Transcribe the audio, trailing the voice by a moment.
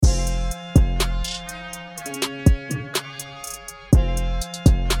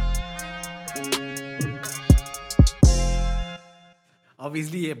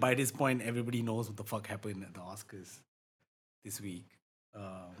obviously by this point everybody knows what the fuck happened at the Oscars this week.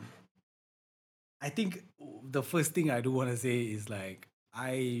 I think the first thing I do want to say is like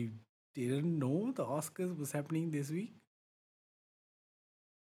I didn't know the Oscars was happening this week.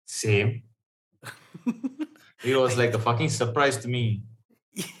 Same. It was like a fucking surprise to me.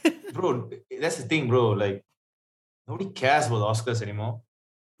 Bro, that's the thing, bro. Like, nobody cares about the Oscars anymore.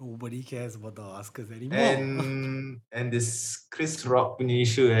 Nobody cares about the Oscars anymore. And this Chris Rock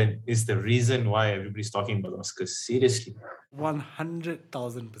issue is the reason why everybody's talking about the Oscars. Seriously.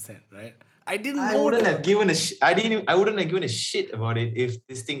 100,000%, right? I didn't I know. wouldn't have given I wouldn't have given a shit about it if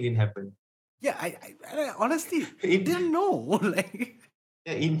this thing didn't happen. Yeah, I honestly didn't know. Like,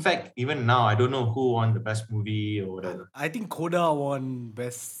 yeah, in fact, even now I don't know who won the best movie or whatever. I think Coda won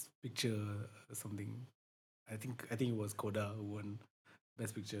Best Picture or something. I think it was Coda who won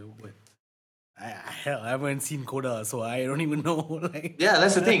Best Picture, but I haven't seen Coda, so I don't even know. Like, yeah,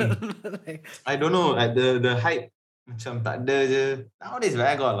 that's the thing. like, I don't know. The hype macam tak ada je. Nowadays, where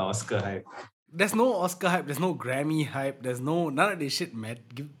I got Oscar hype. There's no Oscar hype. There's no Grammy hype. There's none of this shit, man.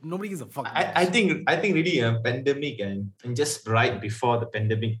 Nobody gives a fuck. I think really a pandemic and just right before the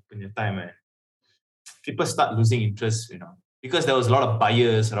pandemic punya time, people start losing interest, because there was a lot of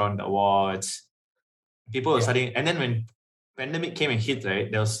bias around the awards. People were starting, and then when pandemic came and hit, right,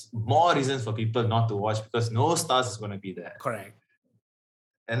 there was more reasons for people not to watch because no stars is going to be there. Correct.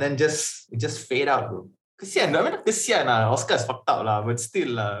 And then it just fade out, bro. Kesian, Oscars fucked up lah, but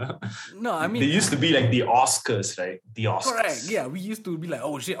still No, I mean they used to be like the Oscars, right? The Oscars. Correct. Yeah, we used to be like,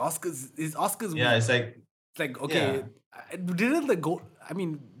 oh shit, Oscars is Oscars. Yeah, it's like okay. Yeah. Didn't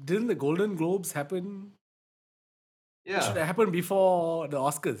the Golden Globes happen? Yeah, it should have happened before the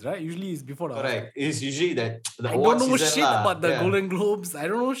Oscars, right? Usually it's before the Correct. Oscars. It's usually that the I don't know shit lah. about the Golden Globes. I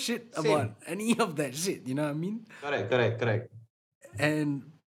don't know shit Same. about any of that shit. You know what I mean? Correct. And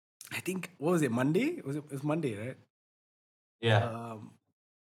I think what was it? Monday? It was Monday, right? Yeah.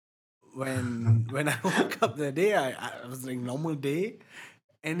 When I woke up the day, I was like normal day,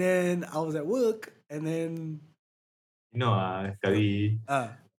 and then I was at work, and then Kali,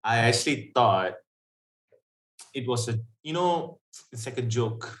 I actually thought it was it's like a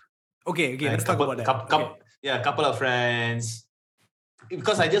joke. Okay, let's talk about that. A couple of friends.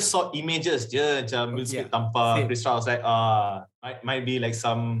 Because I just saw images je macam Will Smith tanpa Chris Rock. I was like, might be like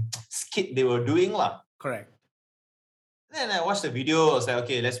some skit they were doing lah. Correct. Then I watched the video. I was like,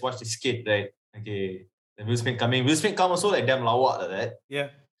 okay, let's watch the skit, right? Okay. Then Will Smith coming. Will Smith come also like damn lawak like that. Yeah.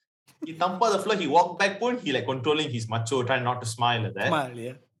 He tanpa the floor, he walked back pun, he like controlling his macho, trying not to smile like that. Smile,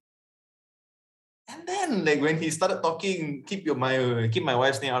 yeah. And then like when he started talking, keep my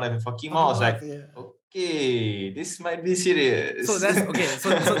wife's name out of your fucking mouth, I was like, okay, this might be serious. So that's okay.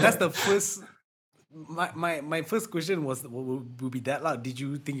 So that's the first. My first question would be that lah. Did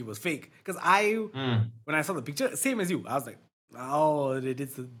you think it was fake? Because when I saw the picture, same as you, I was like, oh, they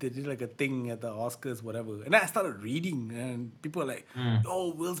did like a thing at the Oscars, whatever. And then I started reading, and people are like,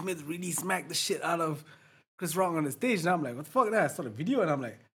 oh, Will Smith really smacked the shit out of Chris Rock on the stage. And I'm like, what the fuck? And then I saw the video, and I'm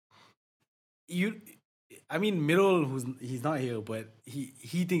like, Mirul, he's not here, but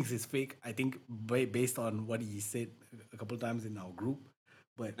he thinks it's fake. I think based on what he said a couple times in our group.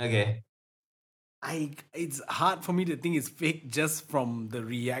 But okay, it's hard for me to think it's fake just from the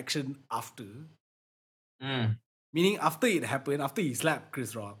reaction after. Meaning after it happened, after he slapped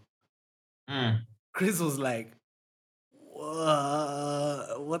Chris Rock, Chris was like,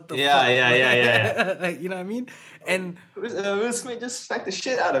 what the fuck? Yeah. Like, you know what I mean? And Will Smith just smacked the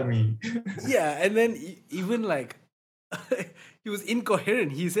shit out of me. Yeah, and then even like he was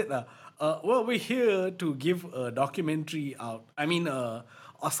incoherent. He said, well, we're here to give a documentary out.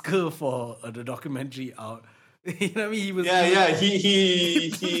 Oscar for the documentary out. You know what I mean? He was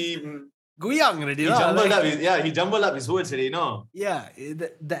he goyang already. He jumbled up his words already, no? Yeah,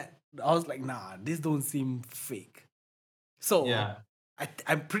 that I was like, nah, this don't seem fake. So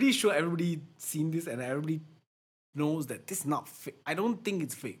I'm pretty sure everybody seen this and everybody knows that this is not fake. I don't think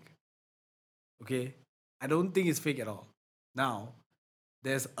it's fake. Okay? I don't think it's fake at all. Now,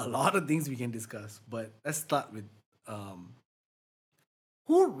 there's a lot of things we can discuss, but let's start with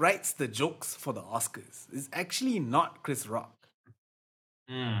who writes the jokes for the Oscars? It's actually not Chris Rock.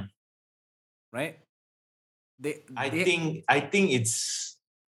 Right? I think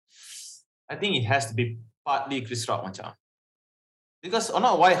it has to be partly Chris Rock, macam. Because or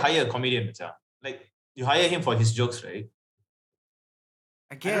not, why hire a comedian, macam? Like you hire him for his jokes, right?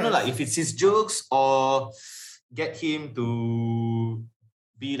 I guess. I don't know, like if it's his jokes or get him to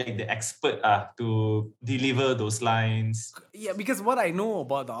be like the expert to deliver those lines. Yeah, because what I know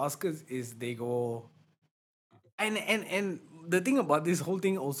about the Oscars is they go and the thing about this whole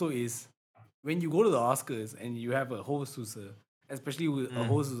thing also is when you go to the Oscars and you have a host who's especially with a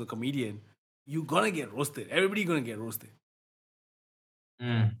host who's a comedian, you're gonna get roasted. Everybody gonna get roasted.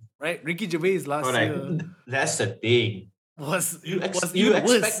 Right? Ricky Gervais last year. That's the thing. Was you even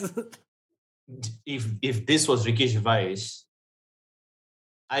worse. expect if this was Ricky Gervais,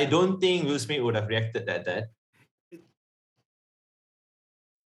 I don't think Will Smith would have reacted like that.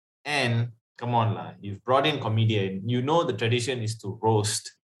 And come on, lah, you've brought in comedian. You know the tradition is to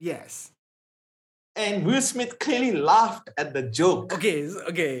roast. Yes. And Will Smith clearly laughed at the joke. Okay,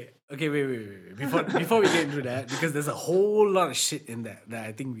 wait. Before we get into that, because there's a whole lot of shit in that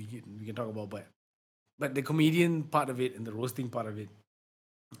I think we can talk about, but the comedian part of it and the roasting part of it,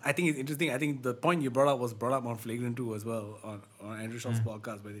 I think it's interesting. I think the point you brought up was brought up on Flagrant 2 as well on Andrew Schultz's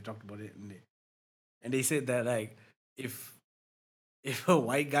podcast where they talked about it and they said that like if a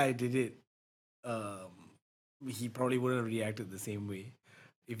white guy did it, he probably wouldn't have reacted the same way.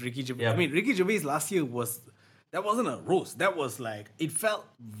 If Ricky Gervais, I mean Ricky Gervais last year that wasn't a roast. That was like, it felt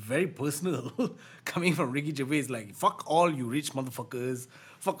very personal coming from Ricky Gervais. Like, fuck all you rich motherfuckers.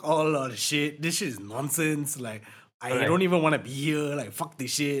 Fuck all the shit. This shit is nonsense. Like, I don't even want to be here. Like, fuck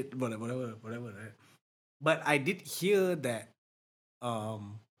this shit. Whatever, right? But I did hear that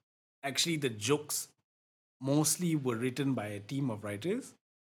actually the jokes mostly were written by a team of writers.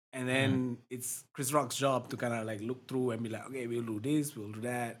 And then it's Chris Rock's job to kind of like look through and be like, okay, we'll do this, we'll do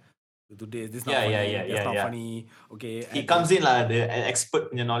that. We'll do this. This is not funny. That's not funny. Okay. He comes in like the expert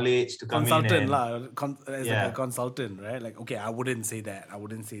in your knowledge to come consultant in. As like a consultant, right? Like, okay, I wouldn't say that. I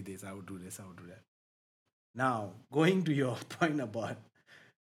wouldn't say this. I would do this. I would do that. Now, going to your point about,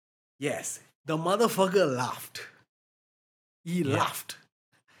 yes, the motherfucker laughed. He laughed.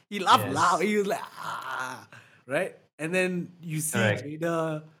 He laughed loud. He was like, ah, right? And then you see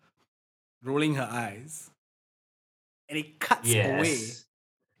Jada rolling her eyes. And it cuts away.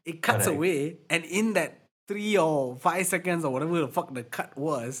 It cuts away. And in that 3 or 5 seconds or whatever the fuck the cut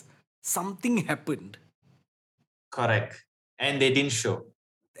was, something happened. Correct. And they didn't show.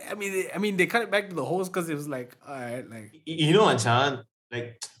 I mean, they cut it back to the host because it was like, all right, like, you know, Achan,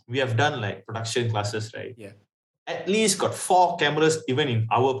 like we have done like production classes, right? Yeah. At least got 4 cameras even in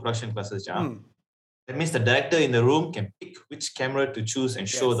our production classes, Achan. That means the director in the room can pick which camera to choose and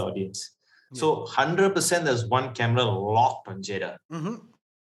show the audience. So 100% there's one camera locked on Jada.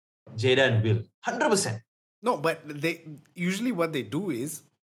 Jada and Will. 100%. No, but they usually what they do is,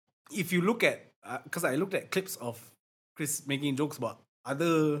 if you look at, because I looked at clips of Chris making jokes about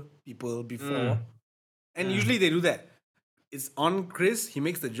other people before, and usually they do that. It's on Chris, he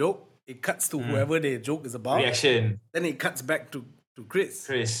makes the joke, it cuts to whoever the joke is about. Reaction. Then it cuts back to Chris.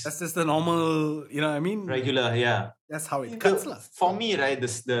 That's just the normal, you know what I mean? Regular, yeah. That's how it cuts. For me, right,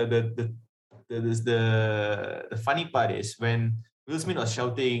 the funny part is when Will Smith was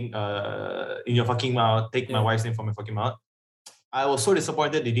shouting, in your fucking mouth, take my wife's name from my fucking mouth. I was so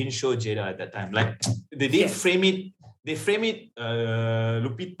disappointed they didn't show Jada at that time. Like, they didn't frame it. They frame it,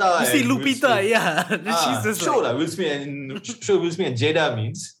 Lupita. You see Lupita, she's just show Will Smith and Jada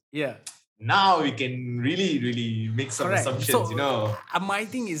means. Yeah. Now we can really, really make some assumptions, you know. My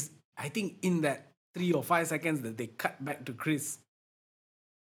thing is, I think in that 3 or 5 seconds that they cut back to Chris,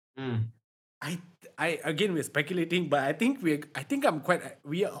 I again, we're speculating, but I think we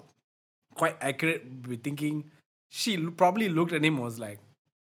are quite accurate with thinking she probably looked at him and was like,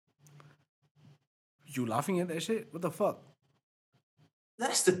 you laughing at that shit? What the fuck?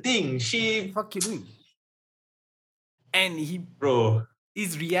 That's the thing. What the fuck you doing? And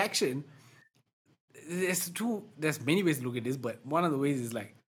his reaction, there's many ways to look at this, but one of the ways is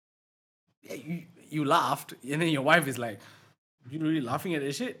like, you laughed, and then your wife is like, you really laughing at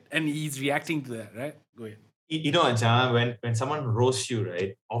this shit? And he's reacting to that, right? Go ahead. You know, Anjan, when someone roasts you,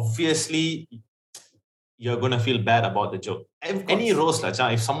 right, obviously you're going to feel bad about the joke. Any roast,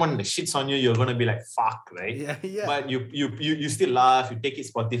 Anjan, if someone shits on you, you're going to be like, fuck, right? Yeah. But you still laugh, you take it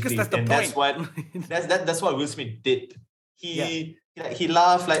sportively. That's the point. That's what Will Smith did. He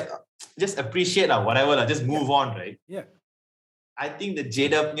laughed, like, just appreciate whatever, just move on, right? Yeah. I think the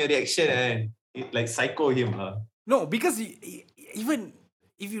Jada punya reaction, it like psycho him. No, because even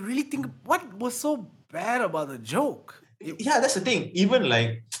if you really think, what was so bad about the joke? That's the thing. Even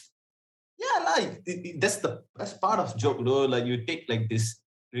like, that's part of joke though. Like, you take like this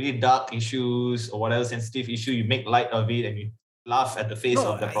really dark issues or whatever sensitive issue, you make light of it and you laugh at the face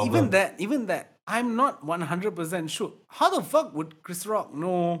of the problem. Even that, I'm not 100% sure. How the fuck would Chris Rock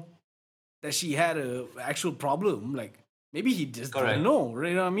know that she had a actual problem? Like, maybe he just didn't know,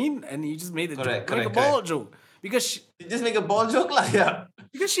 you know what I mean? And he just made a ball joke. Because she just make a ball joke, yeah.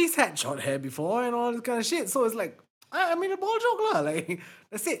 Because she's had short hair before and all this kind of shit. So it's like, I made a ball joke lah. Like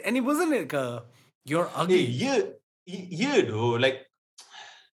that's it. And it wasn't like you're ugly. Hey, though, like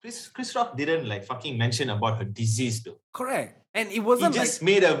Chris Rock didn't like fucking mention about her disease though. Correct. And it He wasn't just like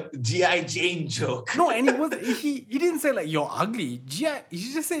made a G.I. Jane joke. no, and it was he didn't say like you're ugly.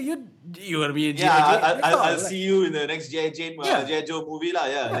 He just said you're gonna be a G.I. Yeah, Jane. I'll see you in the next G.I. Jane, Yeah. G.I. Joe movie lah.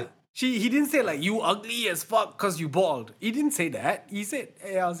 Yeah. Like, he didn't say like you ugly as fuck because you bald. He didn't say that. He said,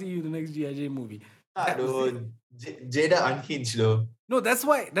 hey, I'll see you in the next G.I. Jane movie. That was it. Jada unhinged though. No, that's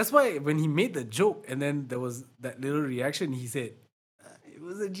why when he made the joke and then there was that little reaction, he said it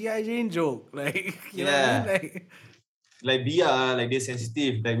was a G.I. Jane joke. Like you know what I mean? Like like they're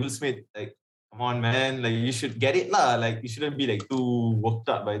sensitive. Like Will Smith, like come on man, like you should get it lah. Like you shouldn't be like too worked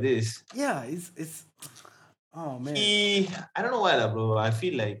up by this. Yeah, it's oh man. I don't know why lah, bro. I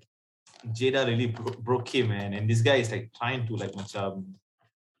feel like Jada really broke him, man, and this guy is like trying to like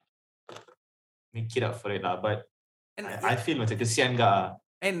make it up for it lah. But I feel macam kesian ga.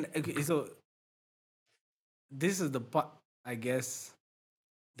 And okay, so this is the part, I guess,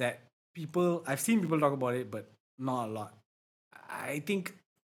 that I've seen people talk about it, but not a lot. I think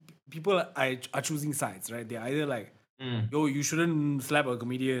people are choosing sides, right? They're either like, yo, you shouldn't slap a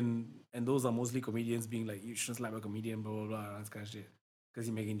comedian, and those are mostly comedians being like, you shouldn't slap a comedian, blah, blah, blah, that kind of shit, because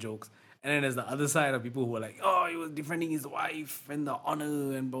he's making jokes. And then there's the other side of people who are like, oh, he was defending his wife and the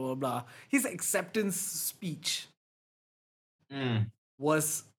honor and blah, blah, blah. His acceptance speech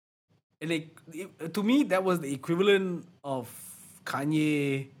was, to me, that was the equivalent of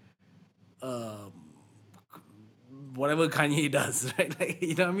Kanye, whatever Kanye does, right? Like,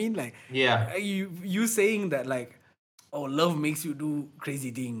 you know what I mean? Like, yeah, you saying that like, oh, love makes you do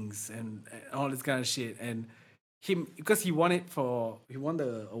crazy things and all this kind of shit, and him because he won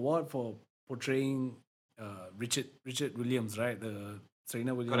the award for portraying Richard Williams, right? The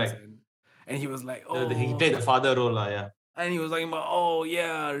Serena Williams, correct. And he was like, oh, he played the father role, yeah. And he was talking about, oh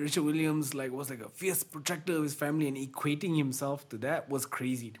yeah, Richard Williams like was like a fierce protector of his family, and equating himself to that was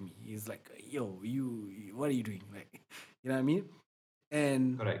crazy to me. He's like, yo, you what are you doing? Like, you know what I mean?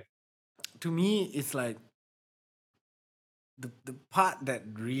 And correct. To me, it's like the part that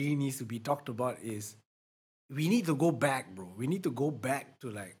really needs to be talked about is we need to go back, bro. We need to go back to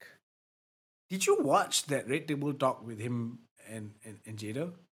like, did you watch that Red Table Talk with him and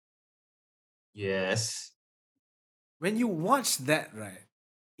Jada? Yes. When you watch that, right,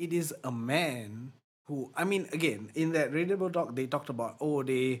 it is a man who, I mean, again, in that Red Table Talk, they talked about, oh,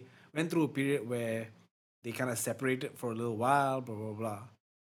 they went through a period where they kind of separated for a little while, blah, blah, blah.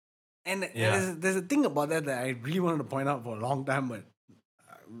 And there's a thing about that I really wanted to point out for a long time, but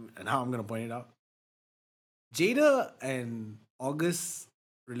now I'm going to point it out. Jada and August's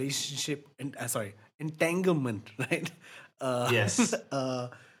relationship, entanglement, right? Yes.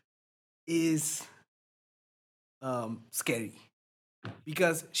 Is scary.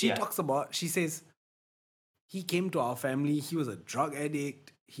 Because she says, he came to our family, he was a drug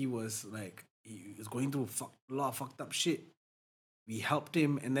addict, he was going through a lot of fucked up shit. We helped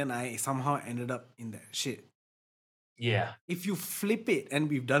him, and then I somehow ended up in that shit. Yeah. If you flip it, and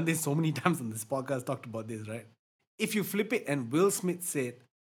we've done this so many times on this podcast, talked about this, right? If you flip it, and Will Smith said,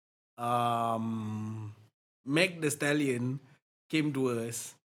 Meg Thee Stallion came to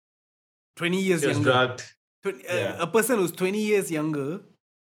us 20 years younger. A person who's 20 years younger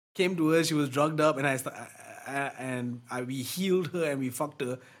came to us, she was drugged up, and we healed her and we fucked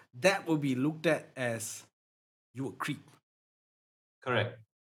her. That would be looked at as you a creep. Correct.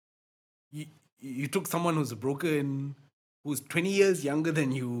 You took someone who's broken, who's 20 years younger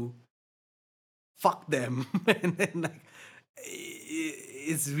than you, fuck them, and then like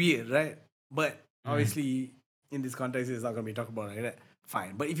it's weird, right? But obviously, in this context, it's not gonna be talked about like that.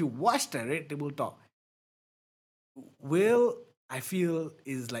 Fine. But if you watch the Red Table Talk, Will, I feel,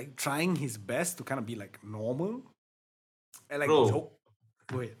 is like trying his best to kind of be like normal and like joke.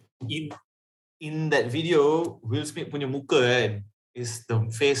 Go ahead. In that video, Will Smith punya muka is the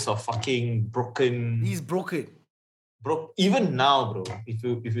face of fucking broken. He's broken. Even now, bro. If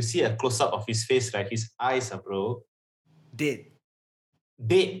you see a close up of his face, right, his eyes are dead.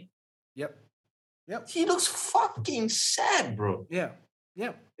 Yep. He looks fucking sad, bro. Yeah.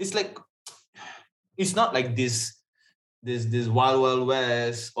 It's like, it's not like this Wild Wild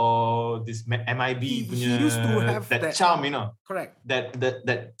West or this MIB. He used to have that charm, you know. Correct. That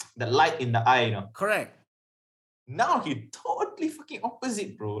light in the eye, you know. Correct. Now he totally fucking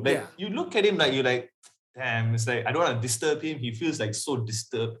opposite, bro. Like you look at him like you're like, damn. It's like I don't want to disturb him. He feels like so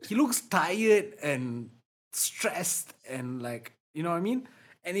disturbed. He looks tired and stressed and like, you know what I mean.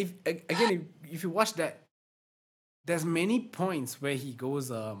 And if you watch that, there's many points where he goes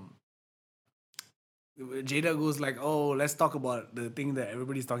Jada goes like, "Oh, let's talk about the thing that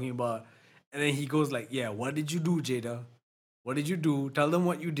everybody's talking about," and then he goes like, "Yeah, what did you do, Jada? What did you do? Tell them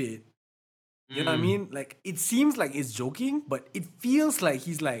what you did." You know what I mean? Like, it seems like it's joking, but it feels like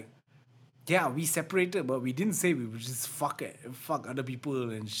he's like, "Yeah, we separated, but we didn't say we would just fuck other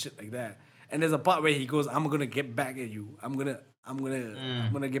people and shit like that." And there's a part where he goes, "I'm gonna get back at you. I'm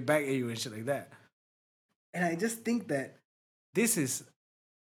gonna get back at you and shit like that." And I just think that this is,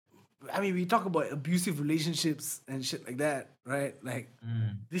 I mean, we talk about abusive relationships and shit like that, right? Like,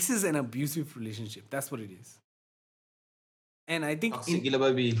 this is an abusive relationship. That's what it is. And I think Toxic gila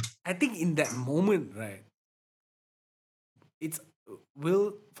babi. I think in that moment, right, it's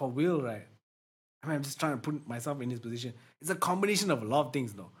Will, right? I mean, I'm just trying to put myself in his position. It's a combination of a lot of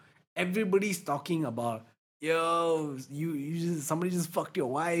things, though. Everybody's talking about, yo, you just somebody just fucked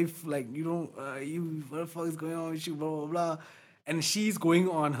your wife, like you don't, you what the fuck is going on with you, blah blah blah. And she's going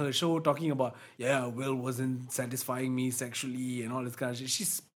on her show talking about, yeah, Will wasn't satisfying me sexually and all this kind of shit. She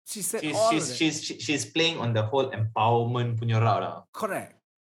said all of that. She's playing on the whole empowerment punya route lah. Correct.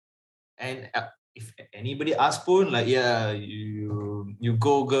 And if anybody asks pun, like, yeah, you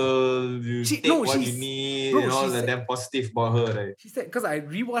go girl, you take what you need, and all the damn positive about her, right? She said, because I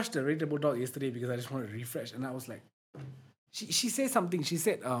rewatched the Relatable Dog yesterday because I just wanted to refresh, and I was like, she said something. She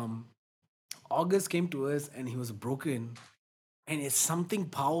said, August came to us and he was broken, and it's something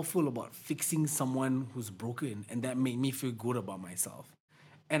powerful about fixing someone who's broken, and that made me feel good about myself.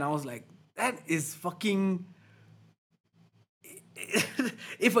 And I was like, that is fucking.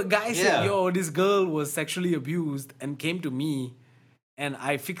 If a guy said, yo, this girl was sexually abused and came to me and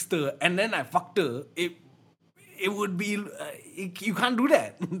I fixed her and then I fucked her, it would be, you can't do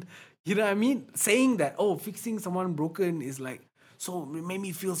that. You know what I mean? Saying that, oh, fixing someone broken is like, so it made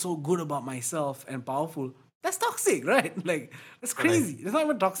me feel so good about myself and powerful. That's toxic, right? Like, that's crazy. That's not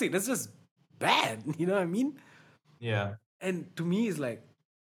even toxic. That's just bad. You know what I mean? Yeah. And to me, it's like,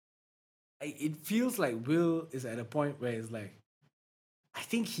 it feels like Will is at a point where it's like, I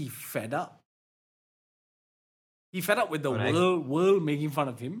think he fed up. He fed up with the world making fun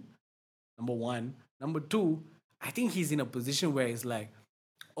of him. Number one. Number two, I think he's in a position where it's like,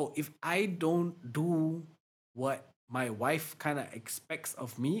 oh, if I don't do what my wife kind of expects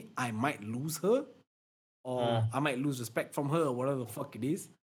of me, I might lose her, or I might lose respect from her, or whatever the fuck it is.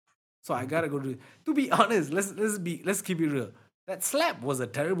 So I gotta go do it. To be honest, let's keep it real. That slap was a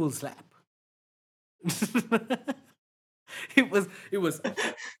terrible slap. It was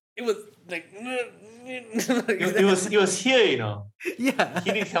like it was here, you know. Yeah,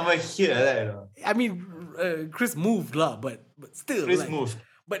 he didn't come back here, you know. I mean, Chris moved lah, but still, Chris moved.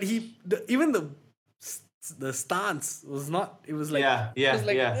 But even the stance was not. It was like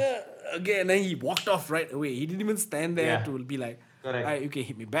again, and then he walked off right away. He didn't even stand there to be like, correct. All right, you can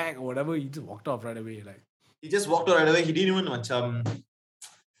hit me back or whatever. He just walked off right away. Like, he just walked out right away. He didn't even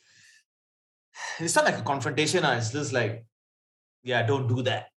it's not like a confrontation. It's just like, yeah, don't do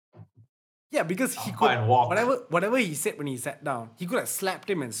that. Yeah, because he could whatever he said when he sat down, he could have slapped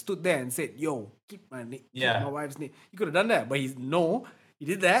him and stood there and said, "Yo, keep my wife's name." He could have done that, but he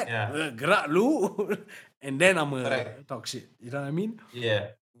did that. Gerak lu, and then I'm gonna talk shit. You know what I mean?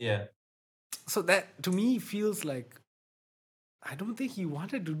 Yeah. So that to me feels like I don't think he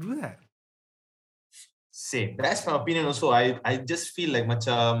wanted to do that. Same. That's my opinion also. I just feel like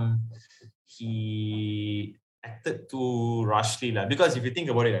he acted too rashly lah. Because if you think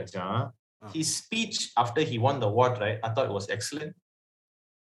about it, his speech after he won the award, right? I thought it was excellent.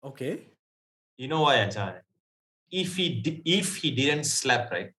 Okay. You know why, Achan? If he didn't slap,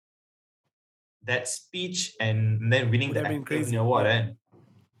 right, that speech and then winning the Academy Award, right?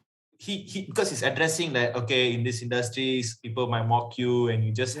 He because he's addressing that, okay, in this industry, people might mock you and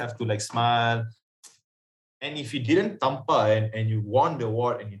you just have to like smile. And if you didn't tamper and you won the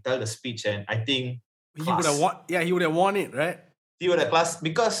award and you tell the speech, and I think he would have won. Yeah, he would have won it, right? He would have class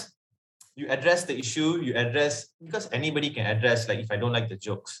because you address the issue. Because anybody can address. Like, if I don't like the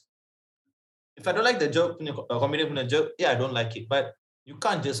jokes, if I don't like the joke, comedian joke, I don't like it. But you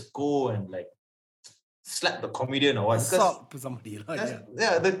can't just go and like slap the comedian or what. Assault somebody.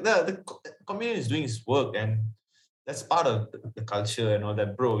 The comedian is doing his work, and that's part of the culture and all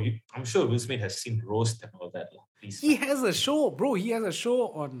that, bro. I'm sure Will Smith has seen roast and all that. Please. He has a show, bro. He has a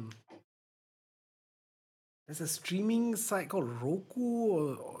show on. There's a streaming site called Roku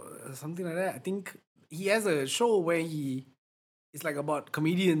or something like that. I think he has a show where it's like about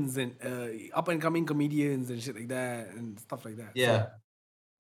comedians and up and coming comedians and shit like that and stuff like that. Yeah. So,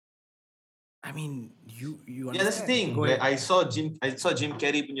 I mean, you understand. Yeah, that's the thing. Like, I saw Jim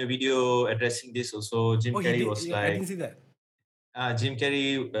Carrey in your video addressing this also. Jim Carrey was like, I didn't see that. Jim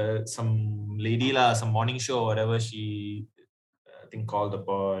Carrey, some lady lah, some morning show or whatever, she I think called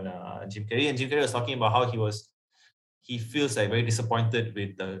upon Jim Carrey, and Jim Carrey was talking about how he feels like very disappointed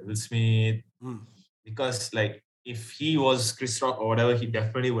with Will Smith because like if he was Chris Rock or whatever, he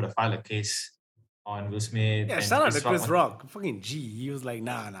definitely would have filed a case on Will Smith. Yeah, and shout out to Chris Rock. Fucking G. He was like,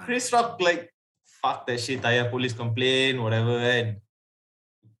 nah. Chris Rock like fuck that shit, tire police complaint, whatever, and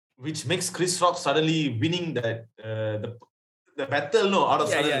which makes Chris Rock suddenly winning that the battle, no, out of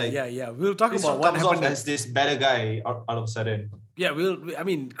sudden. Yeah. We'll talk Chris about Rock what comes happened off as this better guy out of sudden. Yeah, I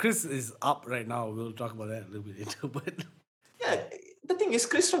mean, Chris is up right now. We'll talk about that a little bit later. But yeah, the thing is,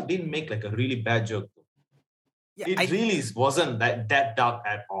 Chris Rock didn't make like a really bad joke. Yeah, it really wasn't that dark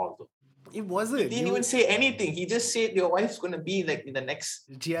at all, though. It wasn't. He didn't even say anything. He just said your wife's gonna be like in the next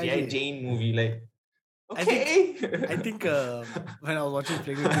G.I. Jane movie. Like, okay. I think when I was watching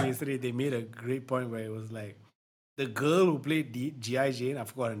Flagrant 2 yesterday, they made a great point where it was like the girl who played G.I. Jane, I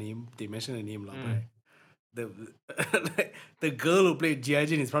forgot her name. They mentioned her name, right? The girl who played G.I.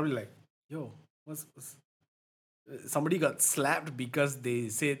 Jane is probably like, yo, what's somebody got slapped because they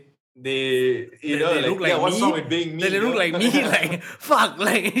said they look like what's wrong with being me? They look like me, like fuck,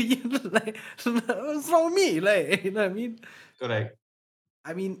 like, what's wrong with me? Like, you know what I mean? Correct.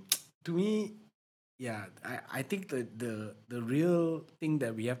 I mean, to me, yeah, I think the real thing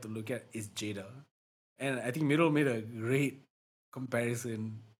that we have to look at is Jada. And I think Middle made a great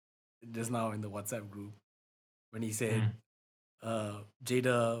comparison just now in the WhatsApp group when he said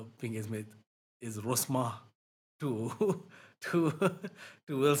Jada Pinkett Smith is Rosma to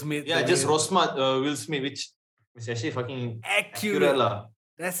Will Smith. Yeah, just Rosma Will Smith, which is actually fucking accurate lah.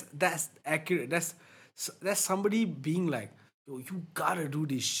 That's accurate. That's somebody being like, yo, you gotta do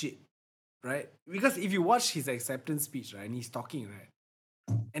this shit, right? Because if you watch his acceptance speech, right, and he's talking, right,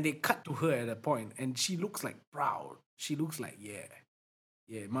 and they cut to her at a point, and she looks like proud. She looks like, yeah,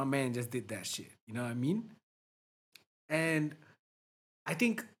 my man just did that shit. You know what I mean? And I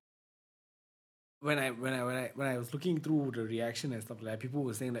think when I was looking through the reaction and stuff like that, people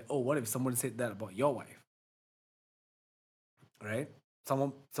were saying like, oh, what if someone said that about your wife? Right?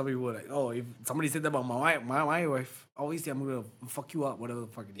 Some people were like, oh, if somebody said that about my wife, obviously I'm gonna fuck you up, whatever the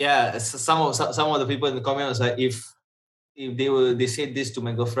fuck it is. Yeah, some of the people in the comments was like, if they said this to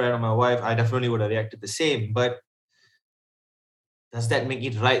my girlfriend or my wife, I definitely would have reacted the same. But does that make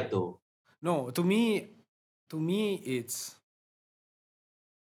it right though? No, to me, it's,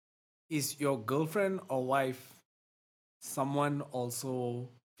 is your girlfriend or wife someone also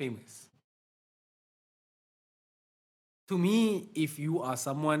famous? To me, if you are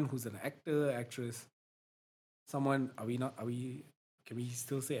someone who's an actor, actress, someone, can we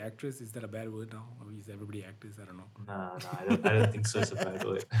still say actress? Is that a bad word now? Or is everybody actors? I don't know. No, I don't think so. It's a bad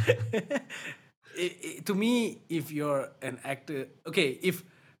word. To me, if you're an actor, okay, if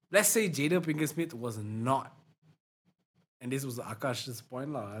let's say Jada Pinkett Smith was not, and this was Akash's point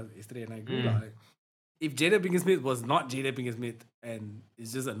yesterday, and I agree like, if Jada Pinkett Smith was not Jada Pinkett Smith and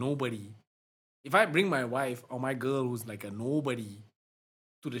is just a nobody, if I bring my wife or my girl who's like a nobody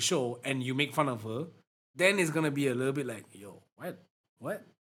to the show and you make fun of her, then it's gonna be a little bit like, yo, what?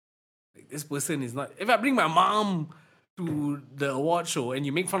 Like, this person is not. If I bring my mom to the award show and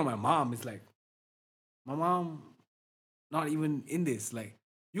you make fun of my mom, it's like, my mom not even in this. Like,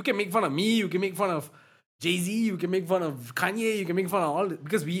 you can make fun of me, you can make fun of Jay-Z, you can make fun of Kanye, you can make fun of all this,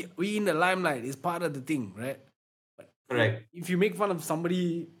 because we in the limelight is part of the thing, right? But correct. If you make fun of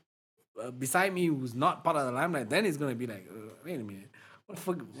somebody beside me who's not part of the limelight, then it's gonna be like, wait a minute, what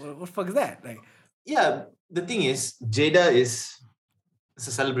the fuck is that? Like, yeah, the thing is, Jada is a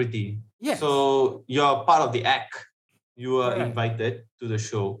celebrity. Yes. So you're part of the act. You are invited to the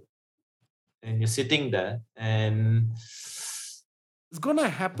show, and you're sitting there, and it's gonna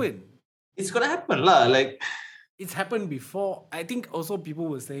happen. It's gonna happen, lah. Like, it's happened before. I think also people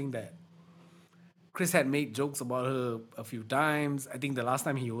were saying that Chris had made jokes about her a few times. I think the last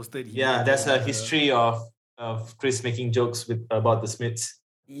time he hosted, there's a history of Chris making jokes about the Smiths.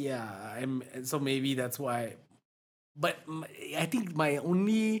 Yeah, and so maybe that's why. But I think my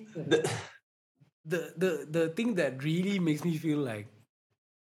only the thing that really makes me feel like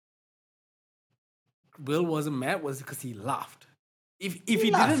Will wasn't mad was because he laughed. If he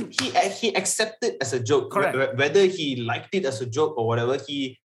didn't, he accepted as a joke. Correct. Whether he liked it as a joke or whatever,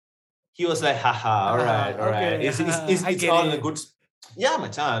 he was like, haha, all right. Okay, it's all a good. Yeah,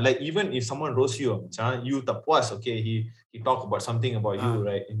 macam, like even if someone roasts you, macam, you tak puas, okay, he talked about something about you,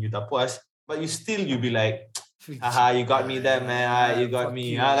 right, and you tak puas, but you'll be like, haha, you got me there, man, you got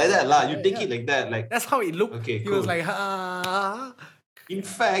me, like that lah. You take it like that, like that's how it looked. Okay, he cool. was like, ha. In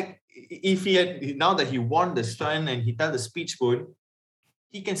fact, if he had, now that he won the stunt and he tell the speech put,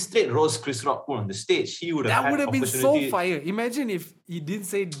 he can straight roast Chris Rock on the stage. He would have That had would have been so opportunity. fire. Imagine if he didn't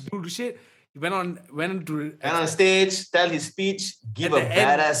say do shit. He went on to And on stage, tell his speech, give a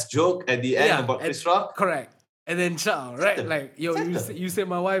badass joke at the end about Chris Rock. Correct. And then ciao, right? Like, yo, you say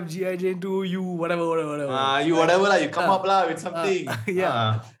my wife G.I. Jane to you, whatever. You whatever lah, you come up lah with something.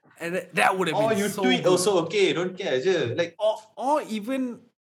 Yeah. And that would have been you so tweet good. also okay, don't care. Just, like or even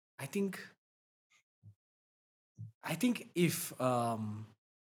I think if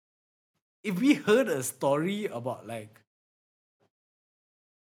we heard a story about like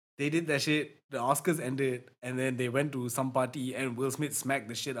they did that shit, the Oscars ended, and then they went to some party and Will Smith smacked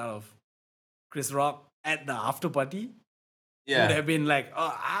the shit out of Chris Rock at the after party. It would have been like,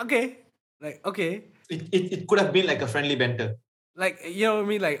 oh, okay. Like, okay. It could have been like a friendly banter. Like, you know what I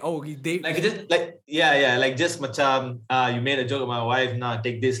mean? Like, oh, they like just like like just macam you made a joke about my wife, nah,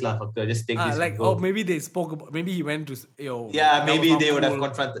 take this lah, fucker, just take this. Like, oh, maybe they spoke about, maybe he went to maybe they would have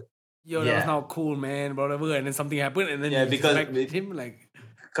confronted. That was not cool, man, whatever, and then something happened, and then because him like.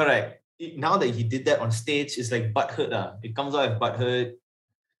 Correct. Now that he did that on stage, it's like butthurt. It comes off as butthurt.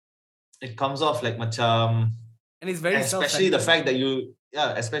 It comes off like macam. And it's very especially the fact that you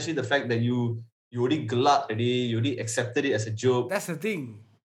already glut already, you already accepted it as a joke. That's the thing.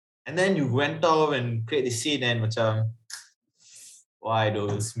 And then you went off and create this scene and macam, why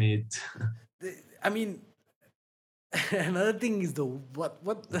Will Smith? I mean, another thing is what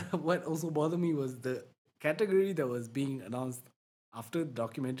also bothered me was the category that was being announced after the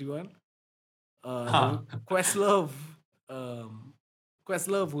documentary one. Questlove,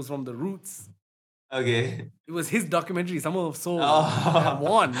 who's from The Roots. Okay. It was his documentary. Someone of Soul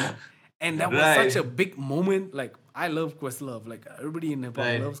won. And that was such a big moment. Like, I love Questlove. Like, everybody in hip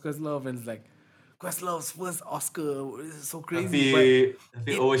hop loves Questlove. And it's like, Questlove's first Oscar is so crazy. I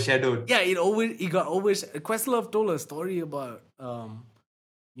feel overshadowed. Yeah, it got overshadowed. Questlove told a story about,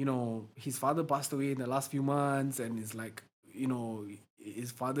 his father passed away in the last few months. And it's like,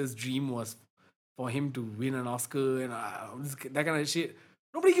 his father's dream was for him to win an Oscar and that kind of shit.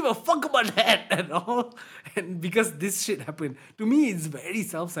 Nobody give a fuck about that at all. And because this shit happened, to me, it's very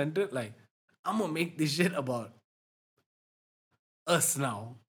self-centered. Like, I'm gonna make this shit about us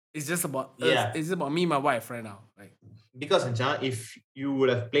now. It's just about us. It's about me and my wife right now. Like, because if you would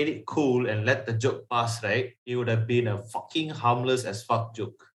have played it cool and let the joke pass, right, it would have been a fucking harmless as fuck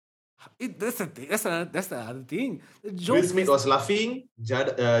joke. That's the thing. That's the other thing. Will Smith was laughing.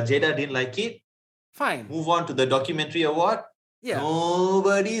 Jada didn't like it. Fine. Move on to the documentary award. Yeah.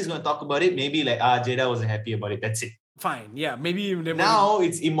 Nobody's gonna talk about it. Maybe like Jada wasn't happy about it. That's it. Fine. Yeah. Maybe now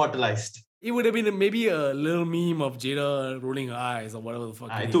it's immortalized. It would have been maybe a little meme of Jada rolling her eyes or whatever the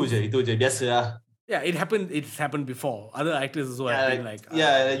fuck. Itu je. Biasa. Yeah, it happened. It's happened before. Other actors as well have been like.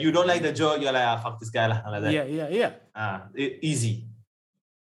 You don't like the joke. You're like, fuck this guy lah. Like that. Yeah. Easy.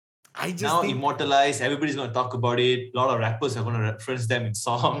 I just now think immortalized. Everybody's gonna talk about it. A lot of rappers are gonna reference them in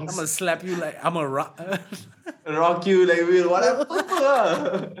songs. I'm gonna slap you like I'm a rock you like Will. Whatever.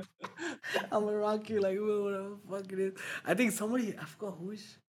 I'm gonna rock you like Will. Whatever the fuck it is. I think somebody, I forgot who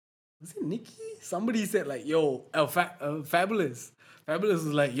is. Was it Nikki? Somebody said like, "Yo, Fabulous." Fabulous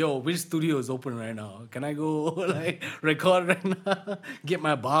was like, "Yo, which studio is open right now? Can I go like record right now? Get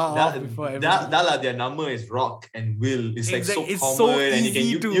my bar off before everything." Their number is Rock and Will. It's like so it's common so and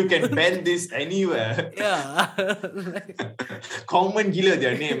easy you can bend this anywhere. Yeah. Common gila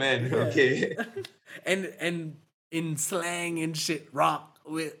their name, man. Yeah. Okay. And in slang and shit, rock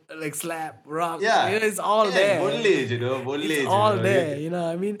with like slap, rock. Yeah, it's all there. It's all there. You know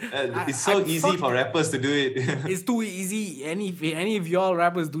what I mean? It's so easy for rappers to do it. It's too easy. Any of y'all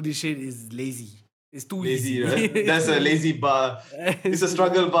rappers do this shit is lazy. It's too lazy, easy. Right? That's a lazy bar. It's a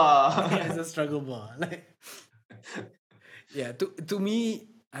struggle bar. Yeah, it's a struggle bar. Like, yeah, to me,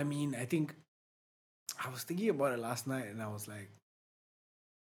 I mean, I think I was thinking about it last night and I was like,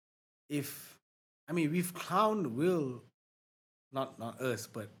 we've clowned Will, not us,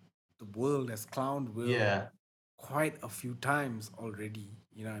 but the world has clowned Will quite a few times already.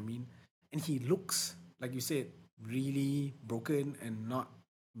 You know what I mean? And he looks, like you said, really broken and not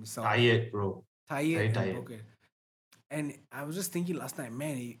himself. Tired, bro. Tired and broken. And I was just thinking last night,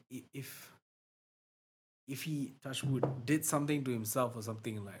 man, if he, touch wood, did something to himself or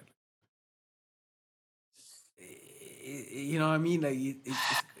something like, you know what I mean? Like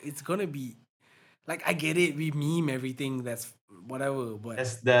it's gonna be like, I get it, we meme everything, that's whatever, but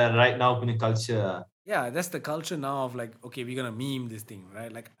that's the right now punya culture. Yeah, that's the culture now of like, okay, we're gonna meme this thing,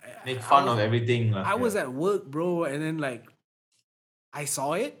 right? Like make fun of everything. I was at work, bro, and then like I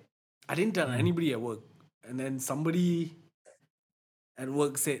saw it. I didn't tell anybody at work, and then somebody at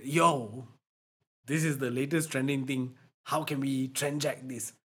work said, "Yo, this is the latest trending thing. How can we trend jack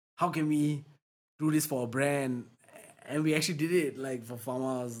this? How can we do this for a brand?" And we actually did it like for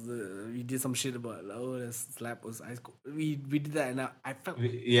farmers. We did some shit about let's slap us ice. We did that, and I felt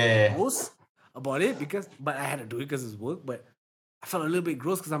Yeah. gross about it but I had to do it because it's work. But I felt a little bit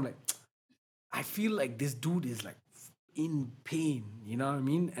gross because I'm like, I feel like this dude is like in pain. You know what I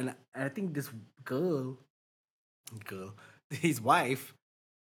mean? And I think this girl, his wife,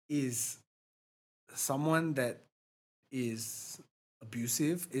 is someone that is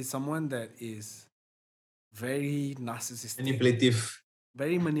abusive. Is someone that is very narcissistic, Manipulative.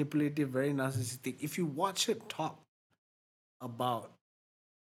 very manipulative, very narcissistic. If you watch her talk about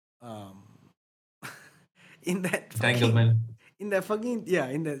um in that Entanglement. in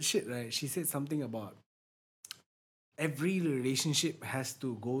that shit, right? She said something about every relationship has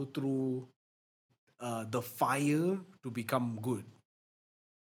to go through the fire to become good.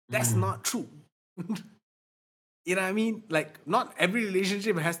 That's not true. You know what I mean? Like, not every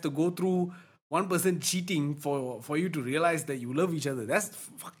relationship has to go through one person cheating for you to realize that you love each other. That's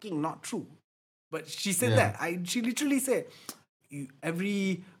fucking not true. But she said Yeah. that. She literally said,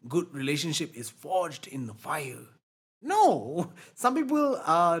 every good relationship is forged in the fire. No, some people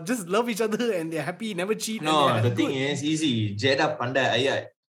just love each other and they're happy, never cheat, and No, they're the thing good. is easy. Jada pandai ayat.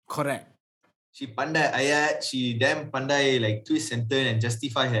 Correct. She pandai ayat. She damn pandai like twist and turn and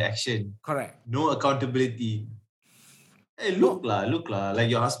justify her action. Correct. No accountability. Hey, No. look lah. Like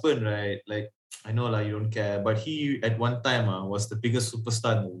your husband, right? Like I know lah, you don't care, but he at one time was the biggest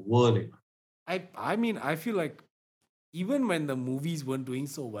superstar in the world. I mean, I feel like even when the movies weren't doing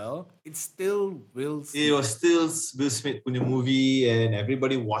so well, it's still Will Smith. It was still Will Smith punya movie, and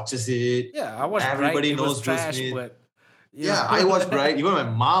everybody watches it. Yeah, I watched Everybody Bright. It knows was trash, Will Smith. but Yeah, I watched Bright. Even my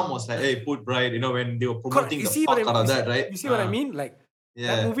mom was like, "Hey, put Bright." You know, when they were promoting You the see fuck what I out of mean? that, right? You see what I mean? Like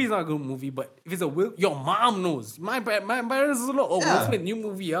that Yeah. movie is not a good movie, but if it's a Will, your mom knows. My parents also know. Oh, Will Yeah. Smith new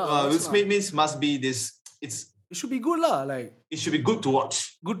movie. Will Smith means must be this. It should be good lah. Like It should be good to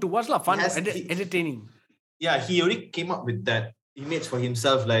watch. good to watch lah. Fun, has- entertaining. Yeah, he already came up with that image for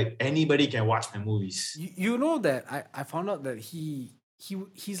himself. Like anybody can watch my movies. You know that I found out that he's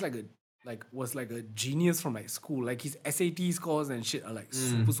was like a genius from like school. Like his SAT scores and shit are like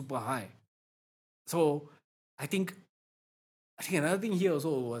super high. So I think another thing here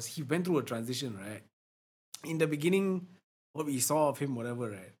also was he went through a transition, right? In the beginning, what we saw of him, whatever,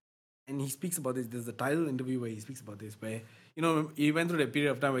 right? And he speaks about this. There's a title interview where he speaks about this, where he went through that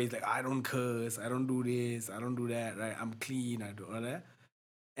period of time where he's like, I don't curse, I don't do this, I don't do that, right? I'm clean, I do all that.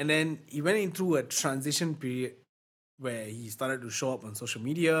 And then he went into a transition period where he started to show up on social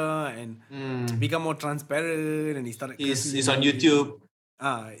media and become more transparent, and he started. He's on YouTube.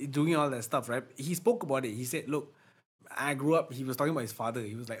 Doing all that stuff, right? He spoke about it. He said, "Look, I grew up." He was talking about his father.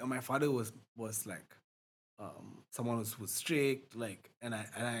 He was like, "Oh, my father was like someone who was strict, like, and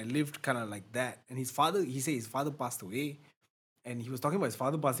I lived kind of like that." And his father, he said, his father passed away, and he was talking about his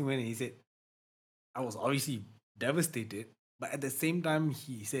father passing away, and he said, "I was obviously devastated, but at the same time,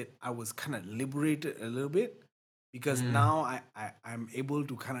 he said I was kind of liberated a little bit because now I'm able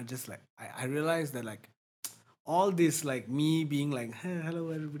to kind of just like I realized that like all this like me being like hey,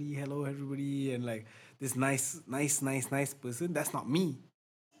 hello everybody and like this nice person, that's not me,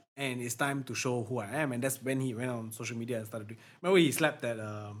 and it's time to show who I am." And that's when he went on social media and started doing. Remember he slapped that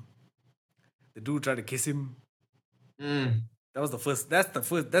the dude tried to kiss him. That was the first. That's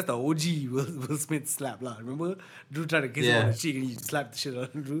the OG Will Smith slap lah. Remember, dude tried to kiss him on the cheek and he slapped the shit out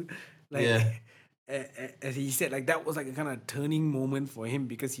of the dude. Like, and he said like that was like a kind of turning moment for him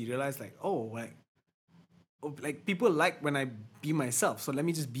because he realized like like people like when I be myself, so let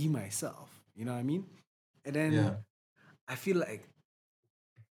me just be myself. You know what I mean? And then I feel like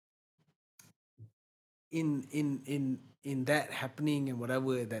in that happening and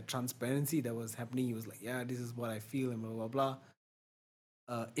whatever, that transparency that was happening, he was like, yeah, this is what I feel and blah blah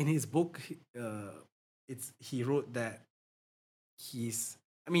blah. In his book, he wrote that he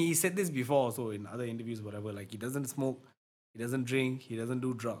said this before also in other interviews, whatever, like he doesn't smoke, he doesn't drink, he doesn't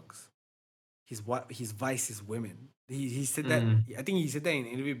do drugs. His vice is women. He said that. I think he said that in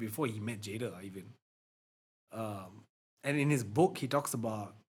an interview before he met Jada even. And in his book, he talks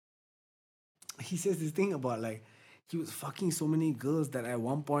about. He says this thing about like he was fucking so many girls that at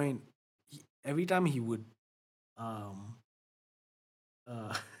one point, every time he would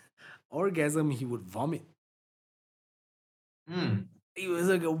orgasm, he would vomit. It was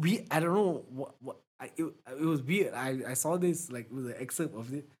like a weird. I don't know what. It was weird. I saw this like with an excerpt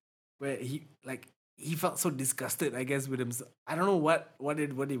of it where he felt so disgusted, I guess, with himself. I don't know what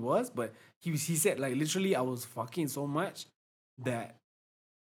it was, but he said like literally I was fucking so much that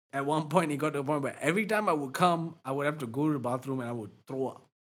at one point, it got to a point where every time I would come, I would have to go to the bathroom and I would throw up.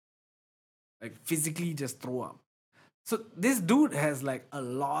 Like physically just throw up. So this dude has like a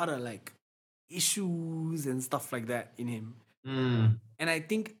lot of like issues and stuff like that in him. And I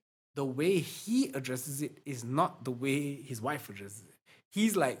think the way he addresses it is not the way his wife addresses it.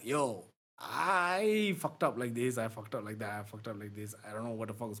 He's like, yo, I fucked up like this, I fucked up like that, I fucked up like this. I don't know what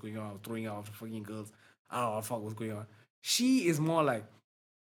the fuck was going on. I was throwing out fucking girls. I don't know what the fuck was going on. She is more like,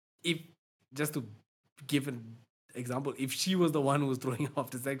 if just to give an example, if she was the one who was throwing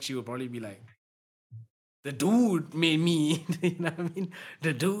off the sex, she would probably be like, the dude made me, you know what I mean?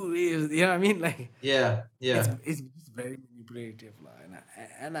 The dude is, you know what I mean? Like, yeah. it's very manipulative.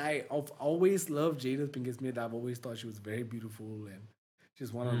 And I've always loved Jada Pinkett Smith. I've always thought she was very beautiful, and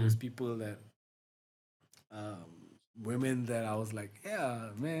she's one of those people that, women that I was like, yeah,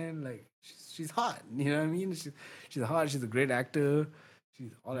 man, like, she's hot, you know what I mean? She's hot, she's a great actor,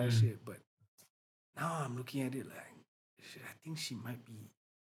 she's all that shit. But now I'm looking at it like, I think she might be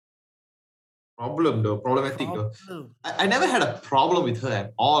problematic though. I never had a problem with her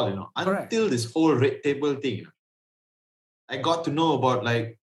at all, you know, until this whole red table thing. You know. I got to know about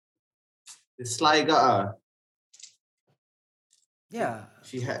like the Sly guy. Yeah,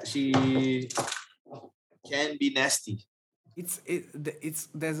 she can be nasty.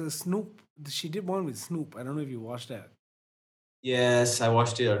 There's a Snoop. She did one with Snoop. I don't know if you watched that. Yes, I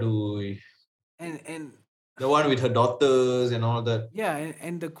watched it. I do. And the one with her daughters and all that. Yeah,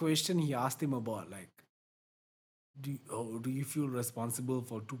 and the question he asked him about, like, do you feel responsible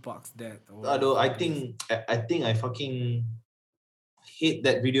for Tupac's death? I think I fucking hate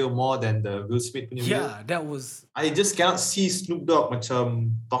that video more than the Will Smith video. Yeah, that was. I just cannot see Snoop Dogg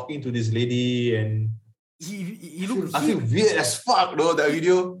talking to this lady, and he looked. I feel weird as fuck though, that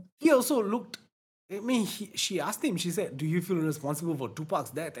video. He also looked. I mean, she asked him. She said, "Do you feel responsible for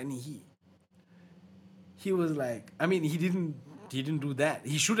Tupac's death?" And he was like, I mean, he didn't do that.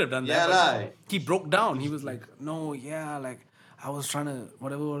 He should have done that. Yeah, like, he broke down. He was like, no, yeah, like, I was trying to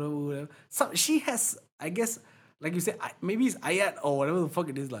whatever. So she has, I guess, like you said, maybe it's ayat or whatever the fuck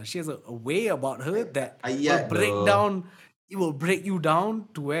it is. Like, she has a way about her that ayat, will break down. It will break you down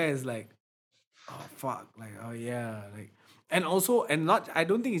to where it's like, oh fuck, like, oh yeah, like, and also, and not. I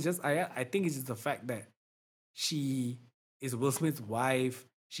don't think it's just ayat. I think it's just the fact that she is Will Smith's wife.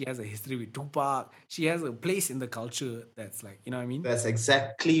 She has a history with Tupac. She has a place in the culture that's like, you know what I mean? That's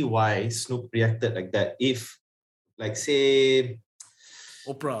exactly why Snoop reacted like that. If, like, say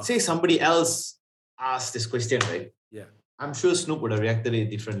Oprah. Say somebody else asked this question, right? Yeah. I'm sure Snoop would have reacted it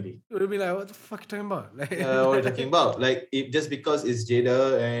differently. It would be like, what the fuck are you talking about? Like, what are you talking about? Like, if just because it's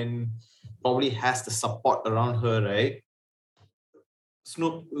Jada and probably has the support around her, right?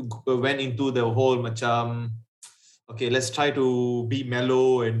 Snoop went into the whole okay, let's try to be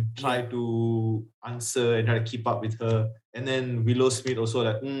mellow and try to answer and try to keep up with her. And then Willow Smith also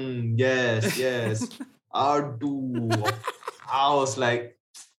like, yes, I'll do. I was like,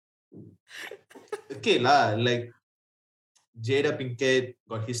 okay lah, like Jada Pinkett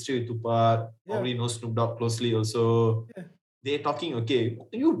got history with Tupac, probably knows Snoop Dogg closely also. Yeah. They're talking, okay,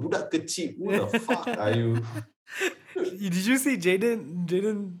 you budak kecil, who the fuck are you? Did you see Jaden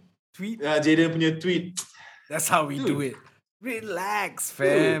tweet? Yeah, Jaden punya tweet. That's how we do it. Relax,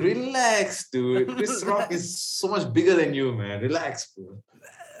 fam. Dude, relax, dude. Chris Rock is so much bigger than you, man. Relax, bro.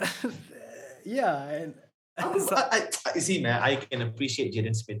 Yeah, and I see, man. I can appreciate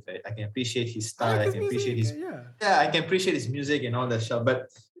Jaden Smith. Right? I can appreciate his style. I can appreciate his I can appreciate his music and all that stuff. But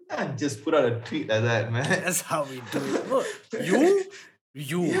just put out a tweet like that, man. That's how we do it. Look,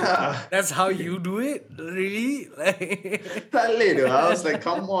 you that's how you do it? Really? Like, I was like,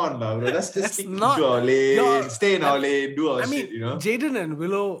 come on now, bro. Let's just stick to our lane, stay in our lane, do our shit, you know? Jaden and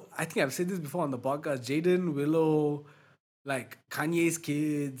Willow, I think I've said this before on the podcast. Jaden, Willow, like Kanye's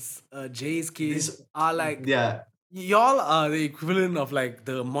kids, Jay's kids are like, y'all are the equivalent of like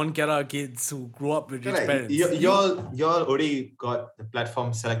the Moncada kids who grew up with rich parents. Y'all already got the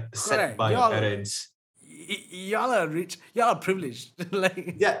platform set by your parents. Y'all are rich. Y'all are privileged.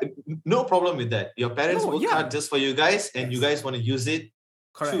 Like, no problem with that. Your parents work hard just for you guys, and you guys want to use it.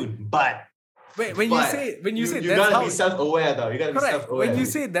 Correct. Shoot, but when you say you gotta be self-aware though. You gotta be self-aware. When you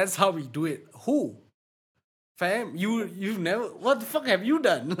say that's how we do it, who? Fam, you've never. What the fuck have you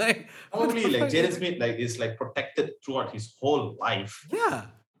done? Like, probably like Jaden Smith is protected throughout his whole life. Yeah.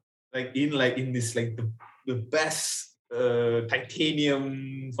 Like in this like the best.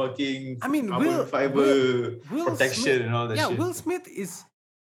 Titanium fucking carbon fiber protection Smith, and all that shit. Yeah, Will Smith is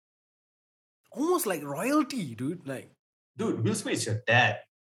almost like royalty, dude. Like, dude, Will Smith is your dad.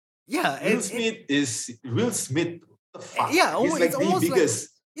 Yeah, Will Smith is Will Smith. What the fuck? Yeah, he's like the biggest.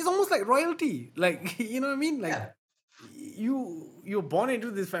 He's almost like royalty. Like, you know what I mean? Like, Yeah. you're born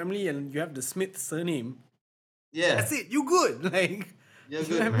into this family and you have the Smith surname. Yeah. That's it. You good. Like, You're you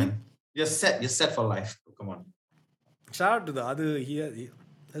good, know what I man. mean? You're set. You're set for life. Come on. Shout out to the other. He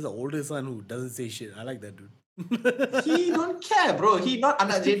has an older son who doesn't say shit. I like that dude. He don't care, bro. He not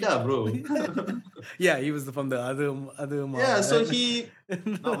anak jeda, bro. Yeah, he was from the other mom. Yeah, so right? he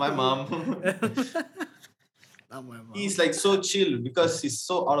not my mom. Not my mom. He's like so chill because he's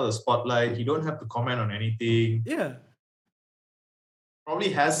so out of the spotlight. He don't have to comment on anything. Yeah. Probably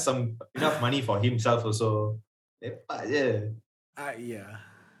has some enough money for himself also. Yeah. Yeah.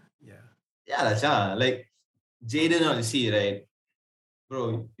 Yeah. Yeah, lah, cha. Like Jaden, you see, right?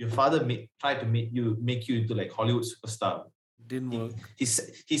 Bro, your father tried to make you into like Hollywood superstar. Didn't work. He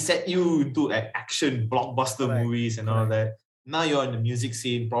set you into like action blockbuster Correct, movies and all that. Now you're in the music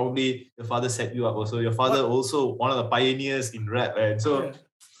scene. Probably your father set you up also. Your father also one of the pioneers in rap, right? So Yeah.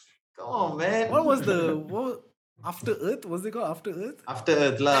 come on, man. What was After Earth? Was it called After Earth? After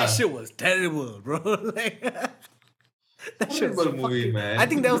Earth, lah. That shit was terrible, bro. Like, that shit was Horrible movie, man. I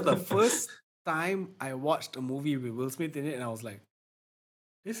think that was the first time I watched a movie with Will Smith in it, and I was like,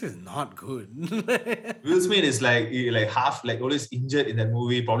 this is not good. Will Smith is like half like always injured in that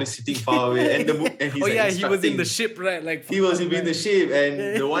movie, probably sitting far away, and he's he was in instructing. the ship, right? Like He was in the ship,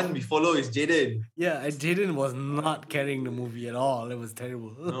 and the one we follow is Jaden. Yeah, and Jaden was not carrying the movie at all. It was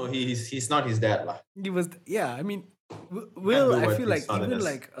terrible. No, he's not his dad, lah. He was, yeah. I mean, Will, I feel like father even does.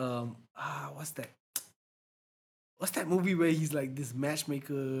 like what's that movie where he's like this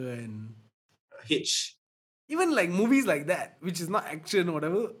matchmaker and Hitch. even like movies like that, which is not action or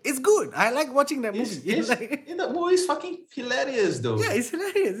whatever, it's good. I like watching that movie. It's like, in the movie is fucking hilarious though. yeah, it's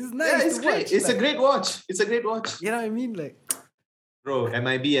hilarious. It's nice. Yeah, it's to great. watch. It's like, a great watch. It's a great watch. You know what I mean? Like, Bro,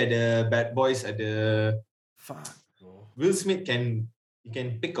 MIB at the Bad Boys at the fuck, bro. Will Smith can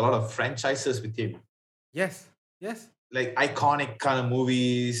pick a lot of franchises with him. Yes. Like iconic kind of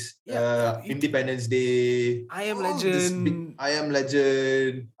movies. Yeah, Independence Day. I Am Legend. I Am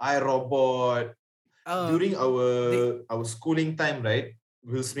Legend. I, Robot. During our schooling time, right?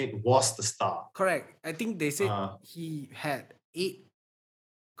 Will Smith was the star. Correct. I think they said he had 8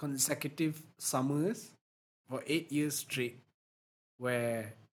 consecutive summers for 8 years straight,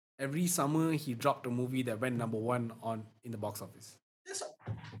 where every summer he dropped a movie that went number 1 in the box office.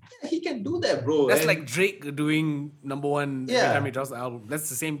 He can do that, bro. That's like Drake doing number 1 every time he drops the album. That's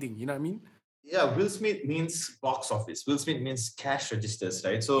the same thing. You know what I mean? Yeah, Will Smith means box office. Will Smith means cash registers,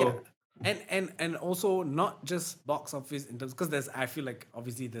 right? So and also not just box office in terms, because I feel like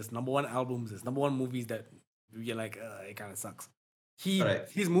obviously there's number 1 albums, there's number 1 movies that you're like it kind of sucks.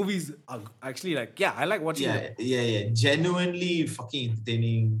 His movies are actually like, I like watching them. Yeah. Genuinely fucking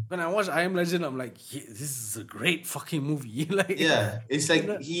entertaining. When I watch I Am Legend, I'm like, this is a great fucking movie. Like, it's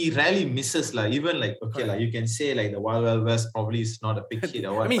like he rarely misses like, even like, okay, like you can say like the Wild Wild West probably is not a big hit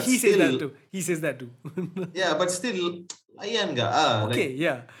or what. I mean, he says that too. Yeah, but still, ayan ga. Okay,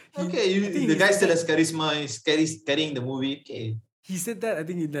 yeah. The guy still has charisma. He's carrying the movie. Okay. He said that, I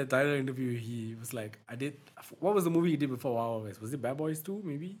think, in the Tyler interview. He was like, what was the movie he did before Wild Wild West? Was it Bad Boys 2,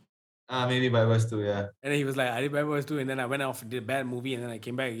 maybe? Maybe Bad Boys 2, yeah. And then he was like, I did Bad Boys 2, and then I went off and did a bad movie, and then I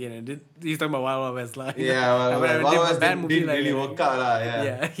came back again and he's talking about Wild Wild West. Like, Wild Wild West didn't really work out.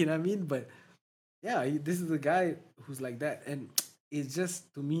 Yeah, you know what I mean? But yeah, this is a guy who's like that. And it's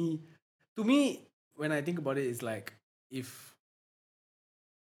just, to me, when I think about it, it's like, if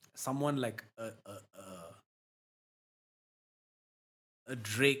someone like a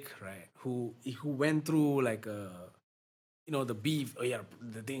Drake, right, who went through like the beef,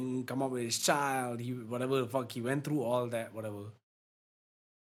 the thing, come up with his child, whatever the fuck, he went through all that, whatever.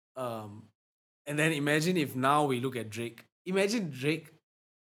 And then imagine if now we look at Drake. Imagine Drake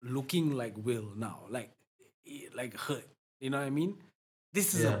looking like Will now, like hurt. You know what I mean?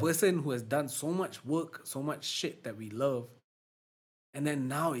 This is a person who has done so much work, so much shit that we love. And then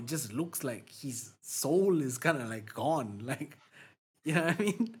now it just looks like his soul is kind of like gone. Like, you know what I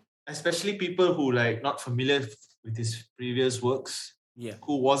mean? Especially people who like not familiar with his previous works. Yeah.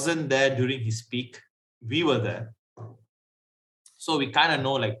 Who wasn't there during his peak. We were there. So we kind of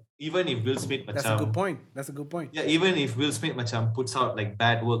know, like, even if Will Smith That's a good point. Yeah, even if Will Smith puts out like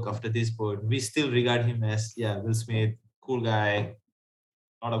bad work after this point, we still regard him as, Will Smith, cool guy,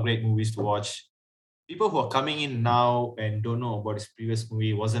 a lot of great movies to watch. People who are coming in now and don't know about his previous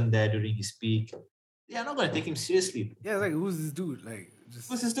movie, wasn't there during his peak, they are not going to take him seriously. Yeah, like, who's this dude? Like,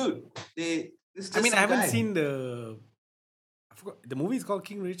 who's this dude? I haven't seen I forgot, the movie is called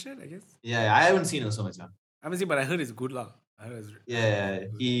King Richard, I guess. Yeah, I haven't seen it so much. I haven't seen, but I heard it's good lah.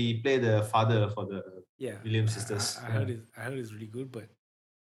 He played the father for the Williams sisters. I heard it's really good, but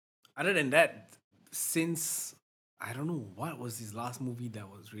Other than that, since I don't know what was his last movie that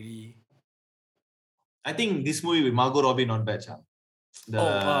was really. I think this movie with Margot Robbie not bad, Chang.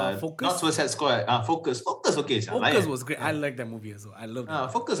 Focus. Not Suicide Squad. Focus. Focus okay, Chang. Focus was great. Yeah. I like that movie as well. I love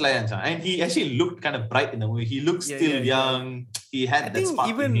that. Focus Lion, Chang. And he actually looked kind of bright in the movie. He looked still young. He had that spark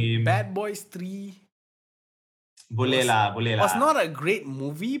in him. Even Bad Boys 3 boleh lah. Was not a great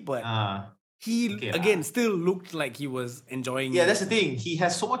movie, but he again still looked like he was enjoying it. Yeah, that's the thing. He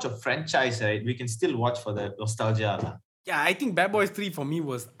has so much of franchise, right? We can still watch for the nostalgia lah. Yeah, I think Bad Boys 3 for me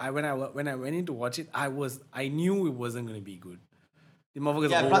was when I went in to watch it, I knew it wasn't gonna be good. The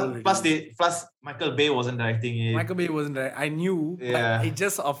plus Michael Bay wasn't directing it. Michael Bay wasn't directing. I knew, but it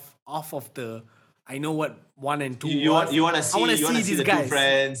just off of the. I know what 1 and 2. You want to see the guys. Two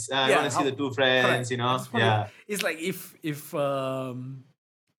friends. You want to see the two friends. Correct. You know, It's like if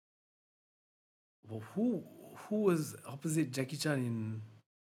who was opposite Jackie Chan in.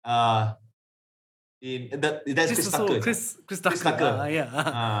 That's Chris Tucker. Chris Tucker.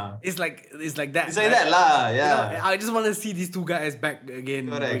 It's like that. It's like that lah. Yeah. You know, I just want to see these two guys back again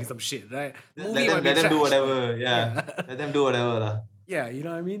doing some shit, right? Let them do whatever. Yeah. Let them do whatever lah. Yeah, you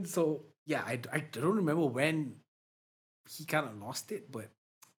know what I mean. So yeah, I don't remember when he kind of lost it, but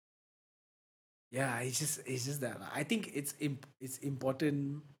yeah, it's just that I think it's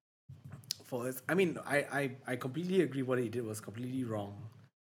important for us. I mean, I completely agree. What he did was completely wrong.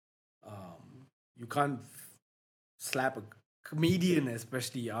 You can't slap a comedian,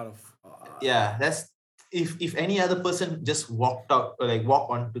 especially out of. That's if any other person just walked out or like walk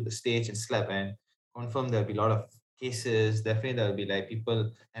onto the stage and slap, and confirm there'll be a lot of cases. Definitely there'll be like people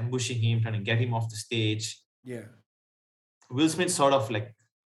ambushing him, trying to get him off the stage. Yeah. Will Smith sort of like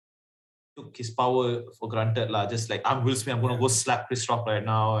took his power for granted lah. Just like I'm Will Smith, I'm gonna go slap Chris Rock right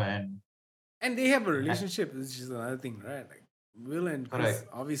now, and they have a relationship, which is another thing, right? Like Will and Chris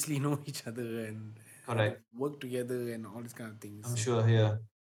obviously know each other and work together and all these kind of things. I'm sure, yeah.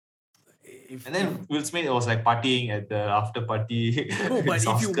 And then Will Smith was like partying at the after party. No, but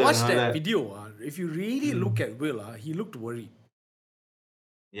if you watch that video, if you really look at Will, he looked worried.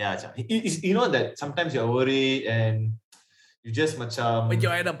 Yeah, you know that sometimes you're worried and you just macam. When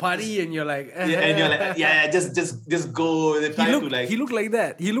you're at a party and you're like, and you're like, just go. He looked like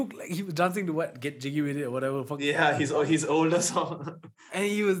that. He looked like he was dancing to what? Get Jiggy With It or whatever. His older song. And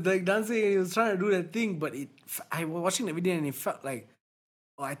he was like dancing and he was trying to do that thing, but I was watching the video and it felt like,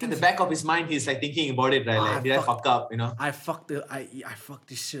 I think in the back of his mind, he's like thinking about it, right? Like, did I fuck up? You know, I fucked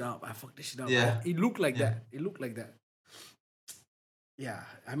this shit up. Yeah, it looked like that. It looked like that. Yeah,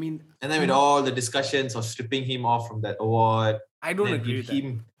 I mean, and then with all the discussions of stripping him off from that award, I don't agree with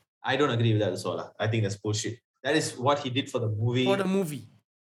that. I don't agree with that as well. I think that's bullshit. That is what he did for the movie. For the movie,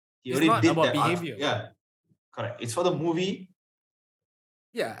 he already did about that behavior. Yeah, correct. It's for the movie.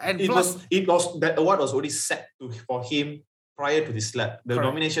 Yeah, and it was that award was already set for him prior to the slap. The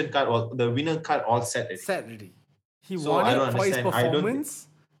nomination card or the winner card all set already. Set already. He won it for his performance.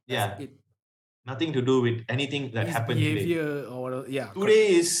 Yeah. Nothing to do with anything that happened behavior today. Or whatever. Yeah.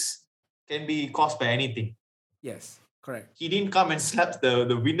 Today can be caused by anything. Yes, correct. He didn't come and slap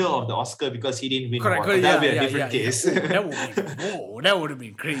the winner of the Oscar because he didn't win. Correct. That would be a different case. That would have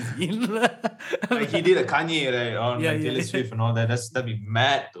been crazy. Like he did a Kanye right on Taylor Swift and all that. That'd be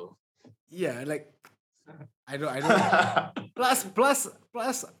mad though. Yeah, like I don't.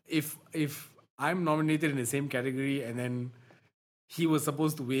 Plus, if I'm nominated in the same category and then he was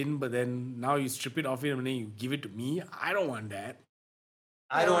supposed to win, but then now you strip it off him and then you give it to me. I don't want that.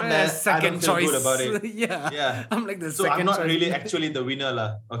 I don't want that. Second choice. Good about it. Yeah. I'm like the so second choice. So I'm not really actually the winner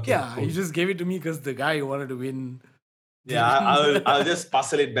lah. Okay. Yeah, cool. You just gave it to me because the guy who wanted to win. Yeah, I'll just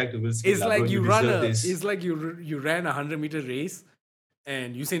parcel it back to Will Smith. It's like you ran a 100-meter race,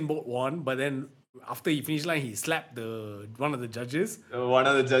 and Usain Bolt won, but then after he finished line, he slapped one of the judges.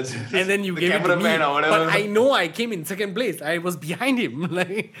 And then you gave it to me. Or whatever. But I know I came in second place. I was behind him.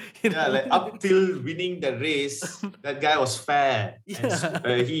 Like up till winning the race, that guy was fair. Yeah.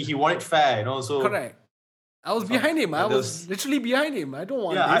 And, he won it fair, you know. So correct. I was behind him. I was literally behind him. I don't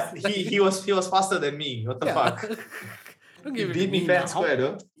want this. He was faster than me. What the fuck? Don't give it to me fair now. Square,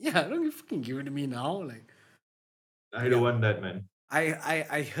 though. Yeah, don't fucking give it to me now. Like I don't want that, man.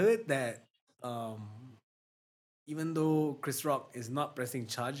 I heard that even though Chris Rock is not pressing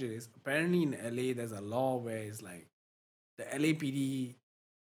charges, apparently in LA there's a law where it's like the LAPD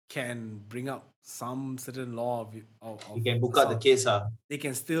can bring up some certain law of you can book out the case. They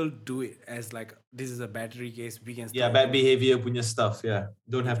can still do it as like this is a battery case. We can still bad behavior punya stuff. Yeah,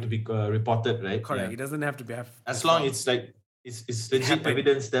 don't have to be reported, right? Correct. Yeah. It doesn't have to be as long it's like it's legit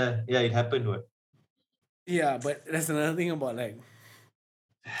evidence there. Yeah, it happened. What? Yeah, but that's another thing about like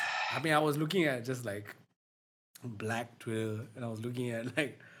I mean, I was looking at just like Black Twitter, and I was looking at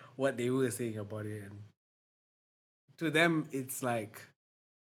like what they were saying about it, and to them, it's like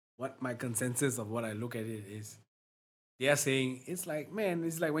what my consensus of what I look at it is. They are saying it's like, man,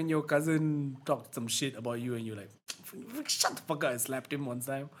 it's like when your cousin talked some shit about you, and you're like, shut the fuck up. I slapped him one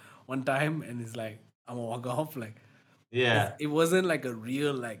time, and it's like I'm gonna walk off. Like, Yeah. it wasn't like a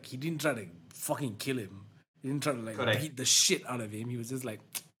real like he didn't try to fucking kill him. He didn't try to like Correct. beat the shit out of him. He was just like,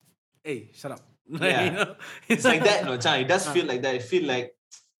 hey, shut up. Like, Yeah. you know? It's like that, no, Chan. It does feel like that. It feel like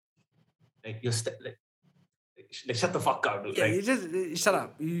you're like shut the fuck up, dude. Yeah, Like, you just shut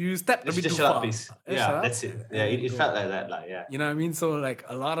up. You stepped a bit just too shut far. up, please. Shut Yeah, up, that's it. Yeah, and it go. felt like that, like, yeah. You know what I mean? So like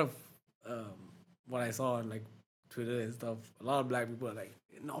a lot of what I saw on like Twitter and stuff, a lot of black people are like,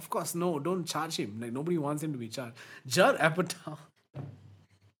 no, of course, no, don't charge him. Like nobody wants him to be charged. Judd Apatow.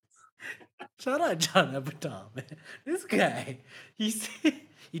 Shout out Judd Apatow, man. This guy, he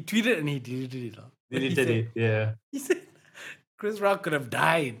tweeted and he deleted it. Deleted it, yeah. He said Chris Rock could have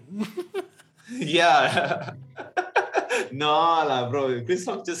died. Yeah. No lah, bro. Chris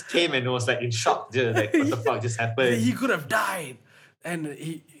Rock just came and was like in shock. Just like, what the fuck just happened? He could have died. And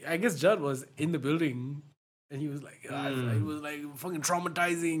I guess Judd was in the building and he was like, it was like fucking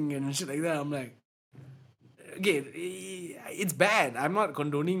traumatizing and shit like that. I'm like, again, it's bad. I'm not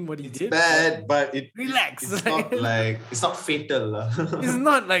condoning what he did. Bad, but Relax. it's not like it's not fatal lah. It's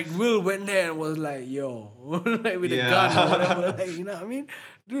not like Will went there and was like, yo, like with a gun or whatever. Like, you know what I mean?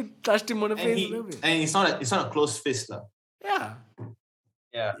 Dude touched him on the face a little bit. And it's not a close fist lah. Yeah.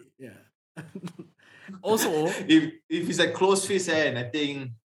 Yeah. Yeah. Also, if it's a close fist, and I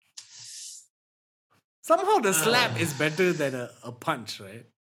think somehow the slap is better than a punch, right?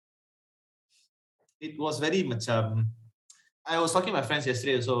 it was very much. I was talking to my friends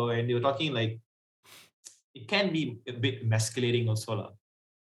yesterday also, and they were talking like it can be a bit emasculating also lah.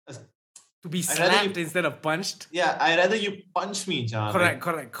 To be slapped instead of punched. Yeah, I'd rather you punch me, John.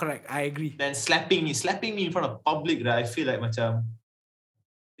 Correct. I agree. Than slapping me in front of public, right? I feel like macam,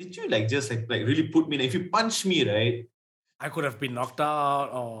 did you like just like really put me? If you punch me, right? I could have been knocked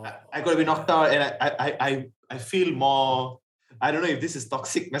out, or I could have been knocked out, and I feel more. I don't know if this is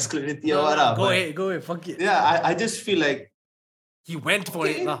toxic masculinity or what. Go ahead, fuck it. Yeah, I just feel like he went for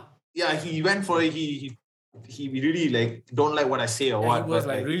it. Yeah, he went for it. He really like don't like what I say or what. He was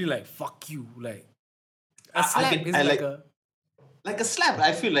like really like fuck you, like a slap is like a slap.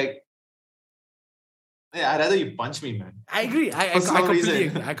 I feel like I'd rather you punch me, man. I agree. I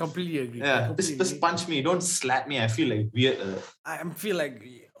completely agree. Yeah, just punch me. Don't slap me. I feel like weird. I feel like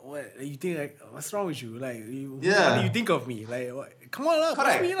what you think? Like what's wrong with you? Like what do you think of me? Like what? Come on,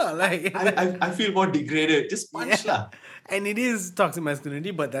 punch me, like I feel more degraded. Just punch lah. And it is toxic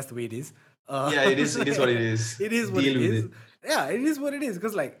masculinity, but that's the way it is. Yeah, it is. It is what it is. It is what it is. Yeah, it is what it is.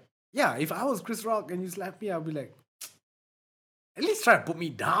 Because like, yeah, if I was Chris Rock and you slap me, I'll be like, at least try to put me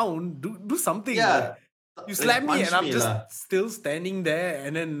down. Do something. Yeah. Like, you slap me and I'm just still standing there,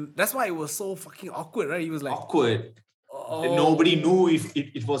 and then that's why it was so fucking awkward, right? He was like awkward. Nobody knew if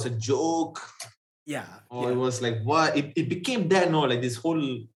it was a joke. Yeah. Or it was like what? It became that, no, like this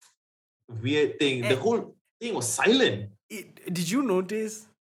whole weird thing. The whole thing was silent. Did you notice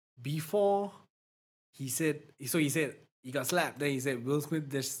before he said he got slapped, then he said Will Smith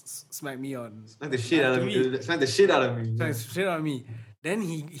just smacked me on. Smacked the shit out of me. Smacked the shit out of me. Smacked the shit out of me. Then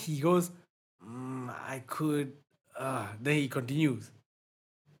he goes, I could then he continues.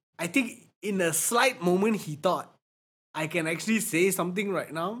 I think in a slight moment he thought, I can actually say something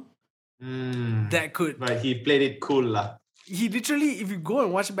right now that could. Right, he played it cool lah. He literally, if you go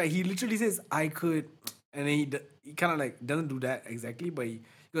and watch it back, he literally says, I could, and then he kind of like doesn't do that exactly, but he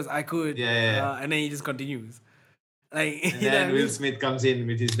goes, I could, and then he just continues. Like, and then Will Smith comes in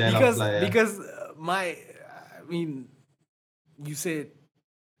with his dialogue. Because you said,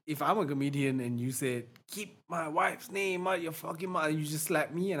 if I'm a comedian and you said, keep my wife's name out your fucking mouth, and you just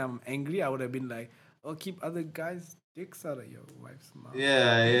slap me and I'm angry, I would have been like, oh, keep other guys' dicks out of your wife's mouth.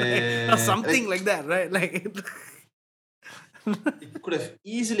 Yeah. Or something like that, right? Like, it could have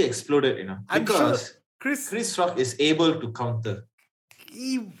easily exploded, you know. Because Chris Rock is able to counter.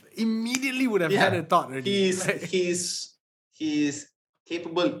 He immediately would have had a thought already. He's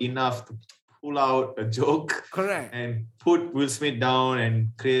capable enough to pull out a joke. Correct. And put Will Smith down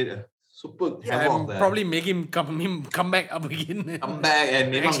and create a super havoc there. Probably make him come back up again. Come back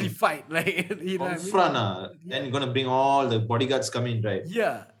and actually fight. Like, you know front, Then you're gonna bring all the bodyguards come in, right?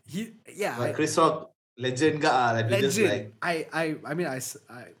 Yeah. But Chris Rock, legend guy. Like, legend. Just like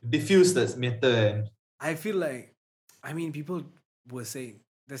I diffuse that matter. I feel like, people were saying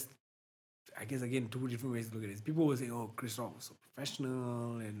there's, I guess again, two different ways to look at this. People were saying, oh, Chris Rock was so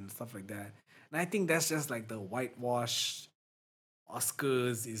professional and stuff like that. And I think that's just like the whitewash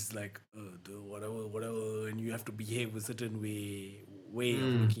Oscars is like the whatever, and you have to behave a certain way of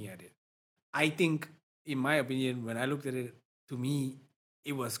Mm. looking at it. I think, in my opinion, when I looked at it, to me,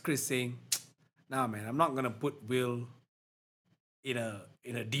 it was Chris saying, "Nah, man, I'm not gonna put Will in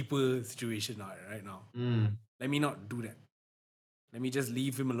a deeper situation right now. Mm. Let me not do that. Let me just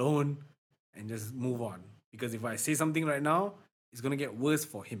leave him alone and just move on. Because if I say something right now, it's gonna get worse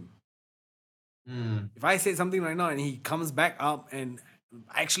for him. Mm. If I say something right now and he comes back up and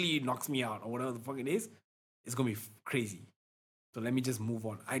actually knocks me out or whatever the fuck it is, it's gonna be crazy. So let me just move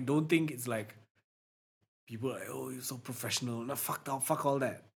on. I don't think it's like people are like, oh, you're so professional. No, fuck all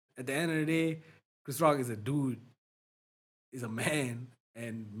that. At the end of the day, Chris Rock is a dude, is a man,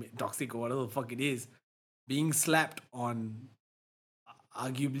 and toxic or whatever the fuck it is, being slapped on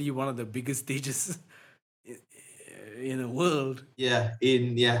arguably one of the biggest stages in the world Yeah.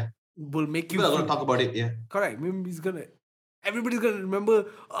 will make People you are gonna feel talk about it. Yeah. correct. Maybe everybody's gonna remember,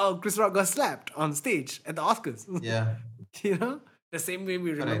 oh, Chris Rock got slapped on stage at the Oscars. Yeah. You know, the same way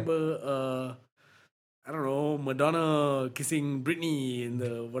we Correct. remember, I don't know, Madonna kissing Britney in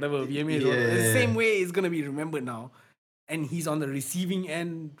the whatever VMAs. The Yeah. same way it's gonna be remembered now, and he's on the receiving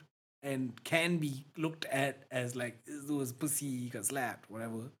end and can be looked at as like this was pussy, he got slapped,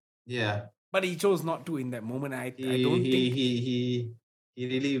 whatever. Yeah. But he chose not to in that moment. I He don't he think. he he he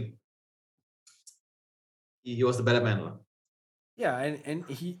really he was the better man. lah. Yeah, and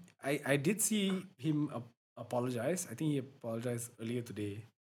I did see him apologize. I think he apologized earlier today.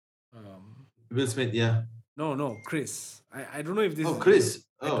 Will Smith. Yeah. No, Chris. I don't know if this Oh, is real. Chris.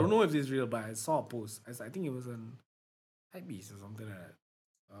 I don't Oh. know if this is real, but I saw a post. I think it was on Hypebeast or something like that.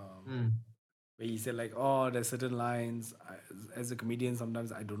 Mm. Where he said like, oh, there's certain lines. As a comedian,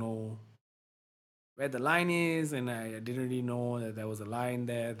 sometimes I don't know where the line is, and I didn't really know that there was a line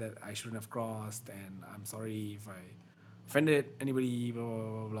there that I shouldn't have crossed, and I'm sorry if I offended anybody, blah blah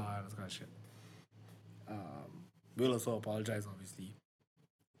blah blah, that kind of shit. Will also apologize, obviously.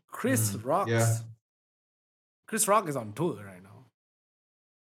 Chris Yeah. Rock's Chris Rock is on tour right now.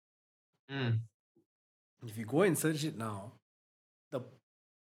 Mm. If you go and search it now, the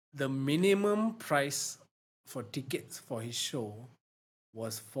the minimum price for tickets for his show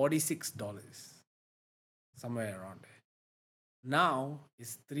was $46, somewhere around there. Now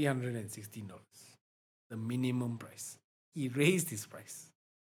it's $316, the minimum price. He raised his price,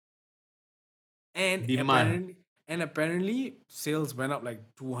 and Demand. apparently sales went up like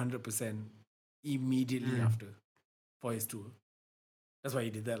 200% immediately after for his tour. That's why he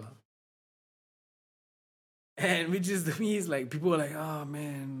did that, lah. And which is to me is like people are like, oh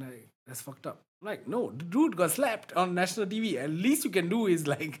man, like that's fucked up. Like, no, the dude got slapped on national TV. At least you can do is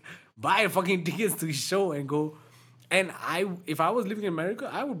like buy fucking tickets to his show and go. And if I was living in America,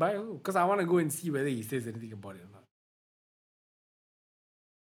 I would buy it because I want to go and see whether he says anything about it or not.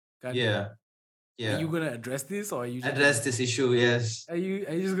 Kan? Yeah. Yeah. Are you gonna address this or are you just Address this issue? Yes. Are you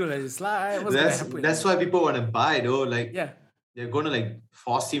just gonna slide? What's gonna happen? That's why people want to buy though. Like, Yeah. they're gonna like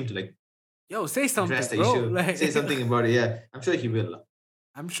force him to like Yo, say something, address the bro. issue. Like, Say something about it. Yeah. I'm sure he will. lah.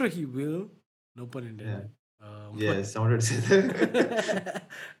 I'm sure he will. No pun intended. Yes, I wanted to say that.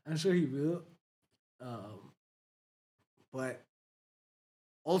 I'm sure he will. But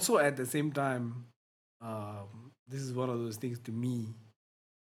also at the same time, this is one of those things to me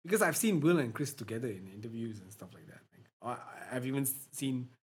because I've seen Will and Chris together in interviews and stuff like that. Like, I've even seen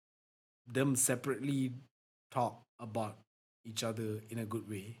them separately talk about each other in a good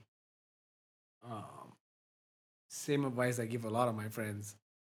way. Same advice I give a lot of my friends: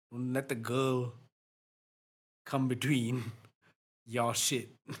 don't let the girl come between your shit.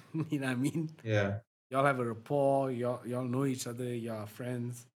 You know what I mean? Yeah. Y'all have a rapport. Y'all know each other. Y'all are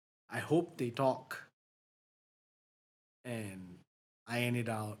friends. I hope they talk and iron it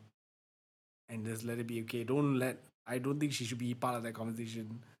out and just let it be okay. I don't think she should be part of that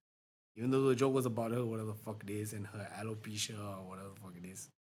conversation. Even though the joke was about her, whatever the fuck it is, and her alopecia or whatever the fuck it is.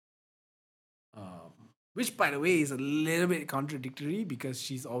 Which, by the way, is a little bit contradictory because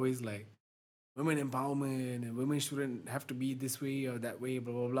she's always like, women empowerment and women shouldn't have to be this way or that way,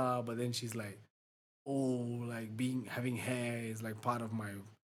 blah, blah, blah. But then she's like, oh, like having hair is like part of my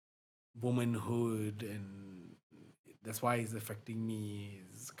womanhood and that's why it's affecting me.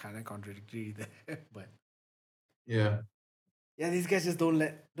 It's kind of contradictory there. But Yeah. these guys just don't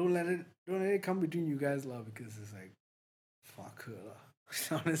let it come between you guys, lah, because it's like, fuck her,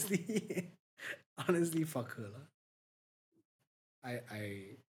 lah. Honestly, fuck her, lah.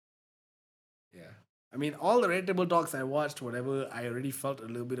 Yeah. I mean, all the Red Table Talks I watched, whatever, I already felt a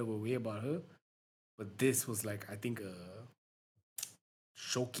little bit of a way about her. But this was like, I think,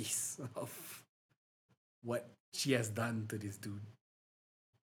 showcase of what she has done to this dude.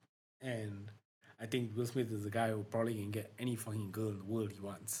 And I think Will Smith is the guy who probably can get any fucking girl in the world he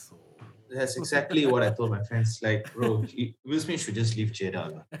wants. So That's exactly what I told my friends. Like, bro, Will Smith should just leave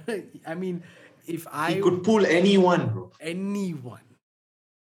Jada. I mean, if he could pull anyone, bro. Anyone.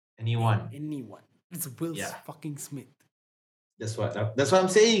 It's Will fucking Smith. That's what I'm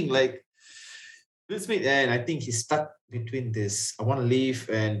saying. Like, Will Smith, and I think he's stuck between this. I want to leave,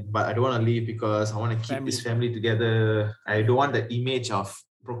 but I don't want to leave because I want to keep his family together. I don't want the image of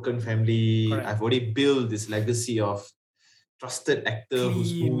broken family. Correct. I've already built this legacy of trusted actor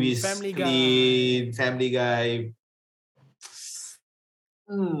whose movies family guy.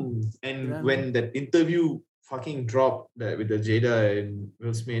 And when that interview fucking dropped with the Jada and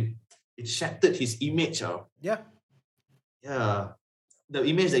Will Smith, it shattered his image. Yeah. The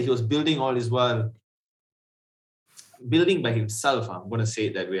image that he was building all this while. Building by himself, I'm going to say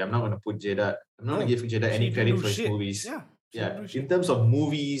it that way. I'm not going to put Jada, I'm not going to give Jada any credit for his movies. Yeah. In terms of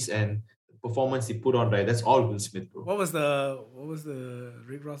movies and performance he put on, right, that's all Will Smith, bro. What was the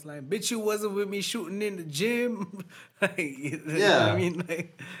Rick Ross line? Bitch, you wasn't with me shooting in the gym. You know what I mean?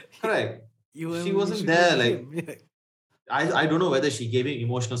 Like, correct. She wasn't there. Like, I don't know whether she gave him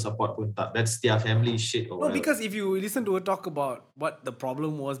emotional support. That's their family shit or whatever. Because if you listen to her talk about what the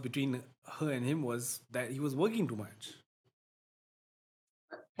problem was between her and him was that he was working too much.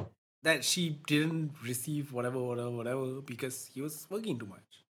 That she didn't receive whatever because he was working too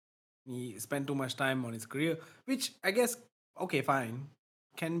much. He spent too much time on his career, which I guess, okay, fine,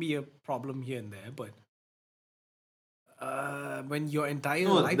 can be a problem here and there, but when your entire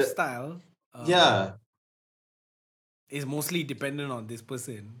lifestyle is mostly dependent on this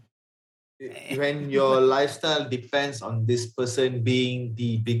person. When your lifestyle depends on this person being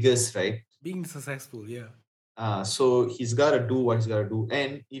the biggest, right? Being successful, yeah. So he's got to do what he's got to do.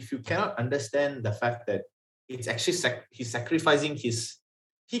 And if you cannot understand the fact that it's actually he's sacrificing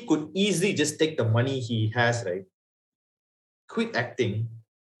he could easily just take the money he has, right? Quit acting,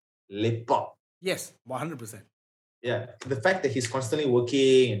 lepak. Yes, 100%. Yeah, the fact that he's constantly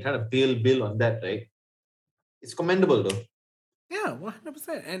working and trying to build on that, right? It's commendable, though. Yeah,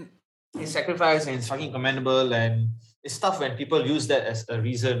 100%. And his sacrifice and it's fucking commendable, and it's tough when people use that as a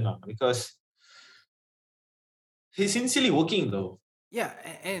reason because he's sincerely working, though. Yeah,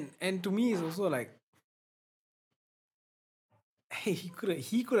 and to me, it's also like, hey,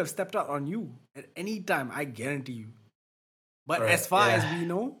 he could have stepped out on you at any time, I guarantee you. But as far as we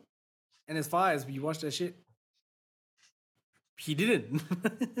know, and as far as we watched that shit, he didn't.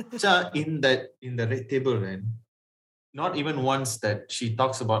 So in the Red Table, man, not even once that she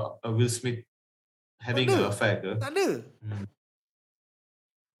talks about Will Smith having an affair. Tak ada.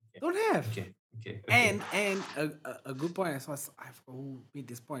 Don't have. Okay. And a good point as well. I've made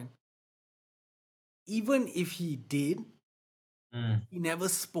this point. Even if he did, he never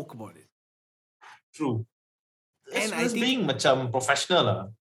spoke about it. True. And I think being macam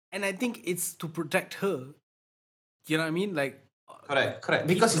professional. And I think it's to protect her. You know what I mean? Like, correct.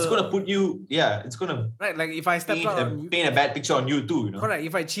 Because it's gonna put you, it's gonna right. Like if I stepped out on you, paint a bad picture on you too. You know. Correct.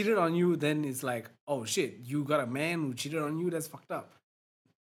 If I cheated on you, then it's like, oh shit, you got a man who cheated on you. That's fucked up.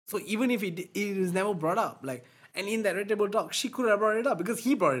 So even if it is never brought up, like, and in that Red Table talk, she could have brought it up because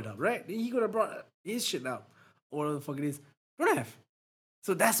he brought it up, right? He could have brought his shit up, or whatever the fuck it is. Don't have.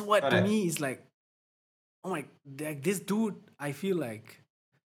 So that's what to me is like, oh my, like this dude. I feel like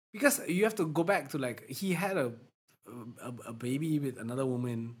because you have to go back to like he had a baby with another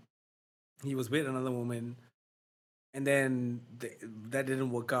woman. He was with another woman, and then that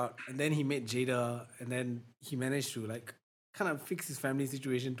didn't work out. And then he met Jada, and then he managed to like kind of fix his family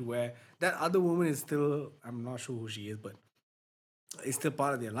situation to where that other woman is still, I'm not sure who she is, but it's still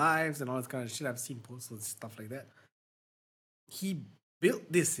part of their lives and all this kind of shit. I've seen posts and stuff like that. He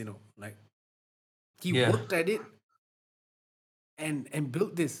built this, like he worked at it and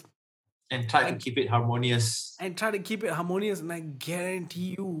built this. And tried to keep it harmonious. And I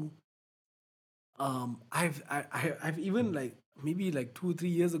guarantee you, I've even like maybe like 2-3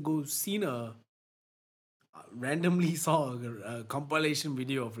 years ago randomly saw a compilation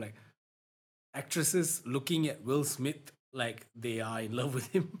video of like actresses looking at Will Smith like they are in love with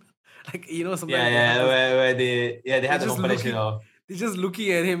him. Like, something where they had the compilation of they're just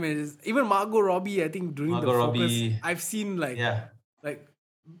looking at him, and even Margot Robbie, I think during the Focus, I've seen like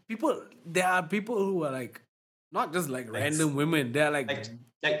people, there are people who are like not just like random women, they're like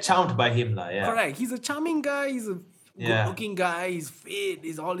charmed by him. Yeah. Correct. He's a charming guy, he's a good looking guy, he's fit,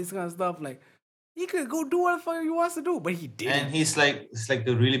 he's all this kind of stuff. Like He could go do whatever he wants to do, but he didn't. And he's like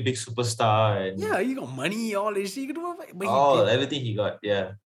the really big superstar and Yeah, he got money, all this shit. He could do whatever, but he didn't. everything he got.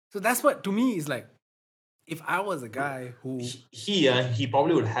 Yeah. So that's what to me is like, if I was a guy who He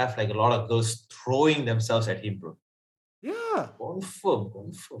probably would have like a lot of girls throwing themselves at him, bro. yeah. Confirm.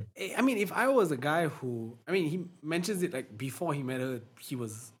 I mean, if I was a guy who, I mean, he mentions it like before he met her, he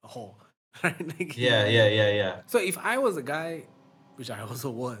was a whore, right? Like, Yeah. So if I was a guy, which I also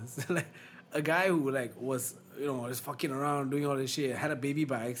was, like a guy who like was, just fucking around, doing all this shit, had a baby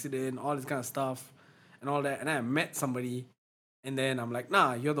by accident, all this kind of stuff, and all that, and I met somebody, and then I'm like,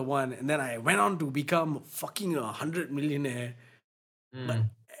 nah, you're the one, and then I went on to become fucking 100 millionaire, but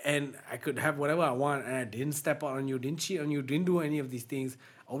and I could have whatever I want, and I didn't step out on you, didn't cheat on you, didn't do any of these things.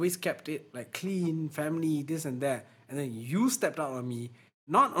 Always kept it like clean, family, this and that. And then you stepped out on me.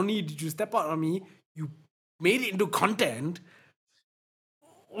 Not only did you step out on me, you made it into content.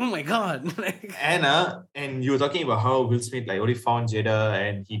 Oh my god! Like, And you were talking about how Will Smith like only found Jada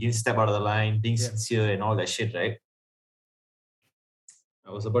and he didn't step out of the line, being Yeah. sincere and all that shit, right?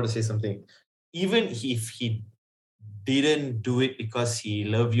 I was about to say something. Even if he didn't do it because he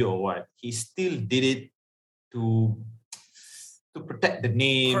loved you or what, he still did it to protect the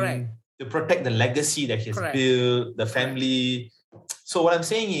name, Correct. to protect the legacy that he has Correct. built, the family. So what I'm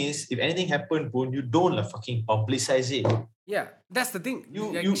saying is, if anything happened, you don't like fucking publicize it. Yeah, that's the thing.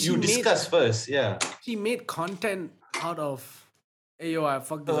 You discuss first, yeah. She made content out of, hey yo, I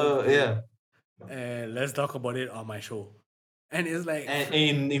fucked this up. Yeah. And let's talk about it on my show. And it's like,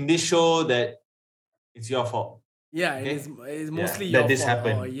 and in this show that it's your fault. Yeah, Okay? it's mostly that your this fault.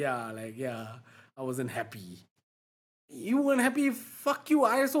 happened. Oh, yeah, I wasn't happy. You weren't happy? Fuck you.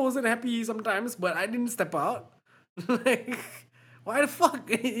 I also wasn't happy sometimes, but I didn't step out. Like, why the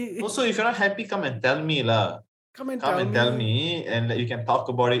fuck? Also, if you're not happy, come and tell me, lah. Come and tell me, and you can talk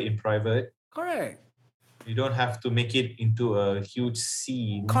about it in private. Correct. You don't have to make it into a huge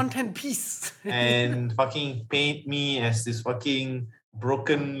scene. Content piece. And fucking paint me as this fucking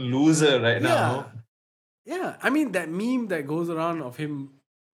broken loser right now. Yeah, I mean that meme that goes around of him,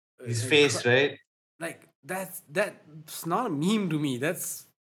 his face, right? Like that's not a meme to me. That's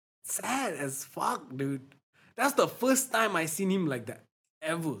sad as fuck, dude. That's the first time I seen him like that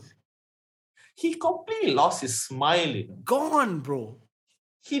ever. He completely lost his smile. You know? Gone, bro.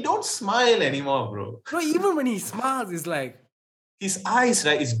 He don't smile anymore, bro. No, even when he smiles, it's like his eyes,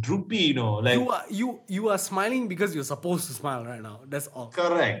 right, is droopy. You know, like you are smiling because you're supposed to smile right now. That's all.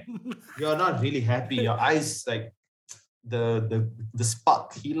 Correct. You're not really happy. Your eyes, like the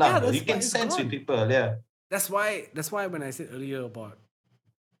spark hilang. You can sense with people. Yeah. That's why when I said earlier about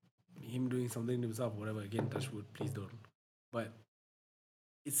him doing something to himself, whatever. Again, touch wood, please don't. But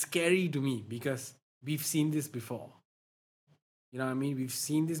it's scary to me because we've seen this before. You know what I mean? We've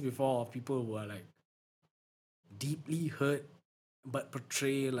seen this before of people who are like deeply hurt but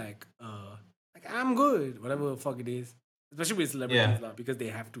portray like I'm good, whatever the fuck it is. Especially with celebrities, because they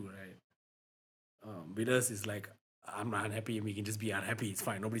have to, right? With us, it's like I'm not unhappy and we can just be unhappy. It's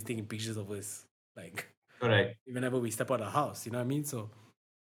fine. Nobody's taking pictures of us. Like, correct. Whenever we step out of the house, you know what I mean? So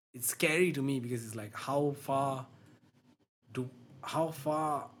it's scary to me because it's like how far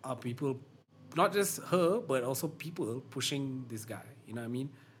are people, not just her, but also people pushing this guy? You know what I mean?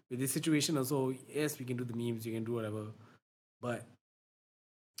 With this situation also, yes, we can do the memes, you can do whatever, but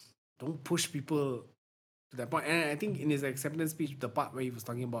don't push people to that point. And I think in his acceptance speech, the part where he was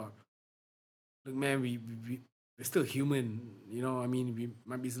talking about, look, man, we're still human. You know what I mean? We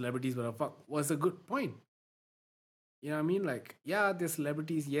might be celebrities, but fuck, what's a good point? You know what I mean? Like, yeah, they're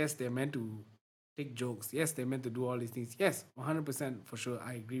celebrities. Yes, they're meant to take jokes. Yes, they're meant to do all these things. Yes, 100% for sure.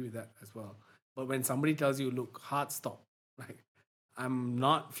 I agree with that as well. But when somebody tells you, look, hard stop, like, I'm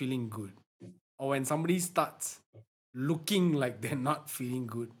not feeling good. Or when somebody starts looking like they're not feeling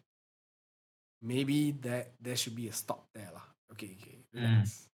good, maybe there should be a stop there. Okay,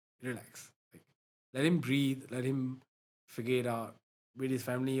 relax. Like, let him breathe. Let him figure it out with his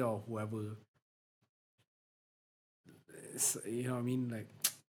family or whoever. You know what I mean? Like,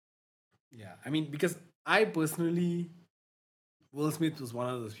 yeah. I mean, because I personally, Will Smith was one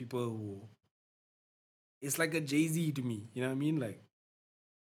of those people who, it's like a Jay-Z to me. You know what I mean? Like,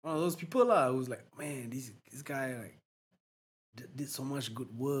 one of those people who's like, man, this guy like did so much good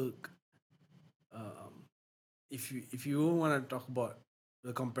work. If you want to talk about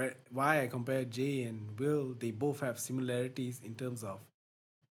why I compare Jay and Will, they both have similarities in terms of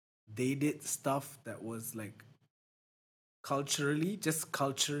they did stuff that was like culturally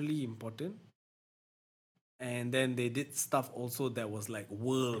important, and then they did stuff also that was like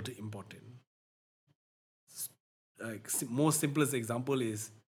world important. Like most simplest example is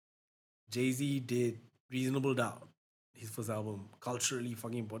Jay-Z did Reasonable Doubt, his first album, culturally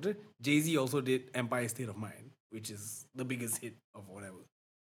fucking important. Jay-Z also did Empire State of Mind, which is the biggest hit of whatever,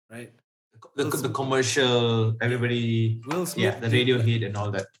 right? The commercial, everybody, Will Smith the did, radio like, hit and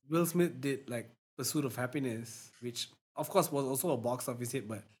all that. Will Smith did like Pursuit of Happiness, which of course was also a box office hit,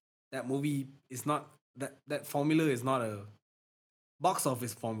 but that movie is not that formula is not a box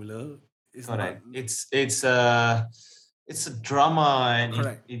office formula. It's Correct. not. It's a drama, and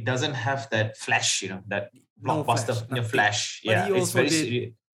Correct. it doesn't have that flash, that No blockbuster flash, nothing. flash. But Yeah, he it's also very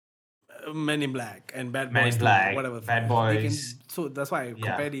did Men in Black and Bad Men Boys in 2, Black, whatever. Bad They Boys. so that's why I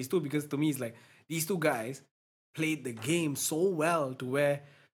compare these two, because to me it's like these two guys played the game so well to where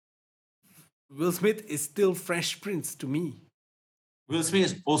Will Smith is still Fresh Prince to me. Will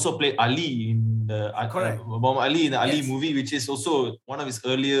Smith also played Ali in the Muhammad Ali in the Ali movie, which is also one of his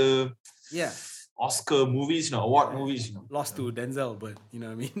earlier Oscar movies, award movies. Lost to Denzel, but you know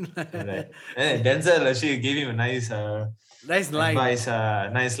what I mean. Right. Denzel actually gave him a nice line. Advice,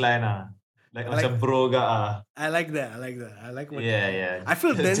 nice line. Like macam bro ga. I like that. I like what. Yeah. I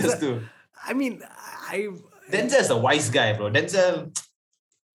feel Denzel. I mean, Denzel's a wise guy, bro. Denzel's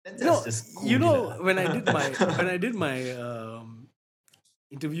just cool. When I did my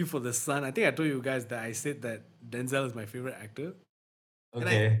interview for The Sun, I think I told you guys that I said that Denzel is my favorite actor.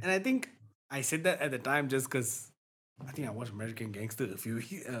 Okay. And I think I said that at the time just because I think I watched American Gangster a few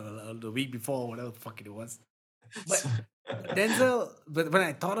the week before, whatever the fuck it was. But Denzel, but when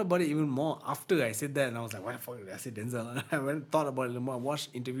I thought about it even more after I said that, and I was like, why the fuck did I say Denzel? And I went and thought about it more. I watched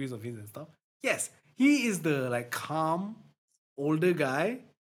interviews of his and stuff. Yes, he is the like calm, older guy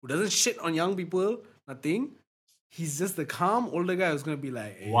who doesn't shit on young people, nothing. He's just the calm older guy who's gonna be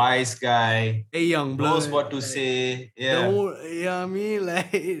like, hey, wise guy. Hey, young blood, knows what to say. Yeah. I mean,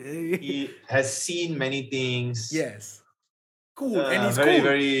 like he has seen many things. Yes. Cool. And he's very, cool.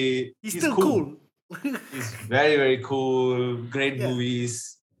 very. He's still cool. He's very, very cool. Great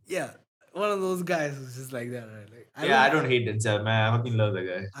movies. Yeah. One of those guys who's just like that, right? Like, I don't hate Denzel, man. I fucking love that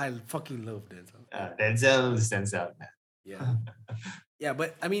guy. I fucking love Denzel. Denzel is Denzel, man. Yeah. Yeah,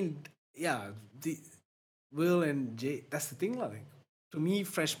 but I mean, the Will and Jay, that's the thing, like, to me,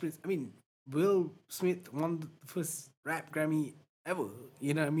 Fresh Prince, I mean, Will Smith won the first rap Grammy ever,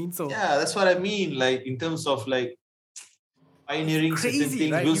 you know what I mean? So yeah, that's what I mean, like, in terms of, like, pioneering certain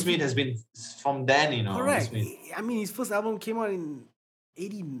things, right? Will Smith has been from then, Correct. I mean, his first album came out in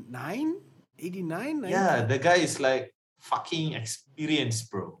 89? Yeah, the guy is, like, fucking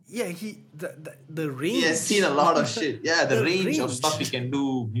experienced, bro. Yeah, the range. He has seen a lot of shit. Yeah, the range of stuff he can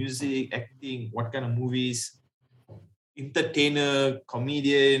do, music, acting, what kind of movies, entertainer,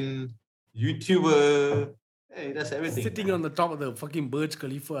 comedian, YouTuber. Hey, he does everything. Sitting on the top of the fucking Burj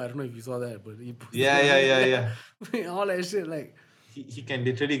Khalifa. I don't know if you saw that, but yeah. All that shit, like he can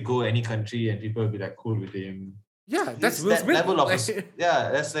literally go any country and people will be like cool with him. Yeah, that's Will Smith. Level of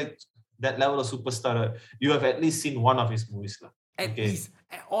that's like that level of superstar. You have at least seen one of his movies. At least.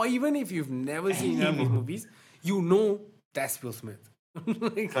 Or even if you've never seen any of his movies, you know that's Will Smith.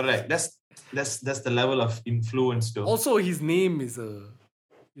 Correct. That's the level of influence though. Also, his name is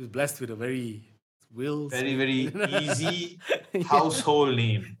he was blessed with a very very easy household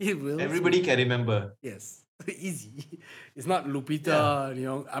name. Everybody can remember. Yes. Easy. It's not Lupita,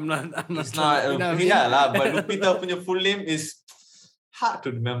 I'm not it's not but Lupita punya full name is hard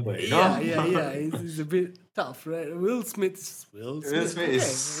to remember, Yeah. It's a bit tough, right? Will Smith is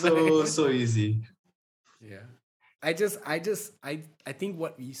so easy. Yeah. I think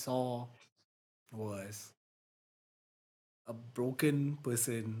what we saw was a broken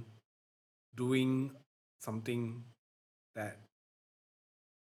person doing something that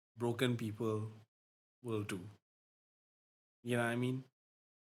broken people will do. You know what I mean?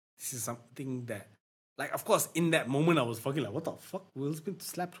 This is something that, like, of course, in that moment, I was fucking like, what the fuck? Will Smith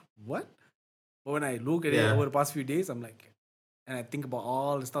slapped what? But when I look at it over the past few days, I'm like, and I think about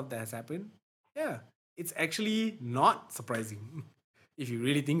all the stuff that has happened, it's actually not surprising if you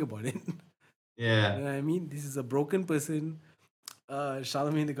really think about it. Yeah. You know what I mean? This is a broken person.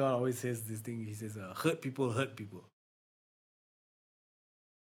 Charlemagne the God always says this thing. He says, hurt people hurt people.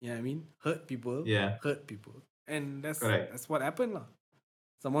 You know what I mean? Hurt people hurt people. And that's what happened.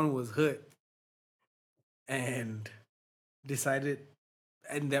 Someone was hurt and decided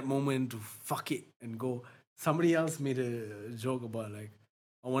in that moment to fuck it and go. Somebody else made a joke about, like,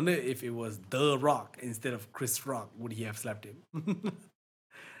 I wonder if it was The Rock instead of Chris Rock, would he have slapped him?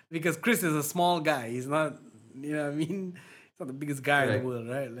 Because Chris is a small guy. He's not, you know what I mean? He's not the biggest guy in the world,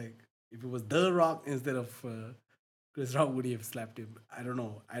 right? Like, if it was The Rock instead of Chris Rock, would he have slapped him? I don't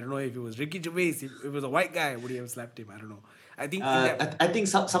know. I don't know if it was Ricky Gervais. If it was a white guy, would he have slapped him? I don't know. I think in that. I think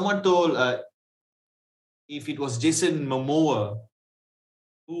someone told if it was Jason Momoa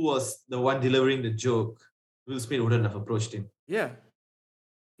who was the one delivering the joke, Will Smith wouldn't have approached him. Yeah.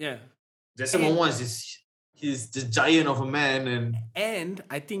 Yeah. Jason Momoa is he's the giant of a man, and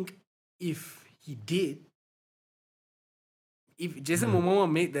I think if he did, if Jason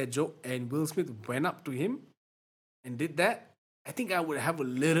Momoa made that joke and Will Smith went up to him and did that, I think I would have a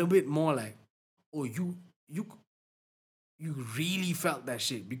little bit more like, oh, you really felt that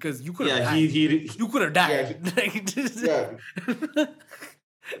shit because you could have died. You could have died.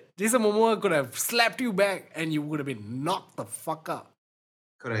 Jason Momoa could have slapped you back and you would have been knocked the fuck out.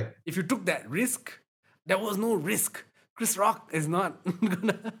 Correct. If you took that risk, there was no risk. Chris Rock is not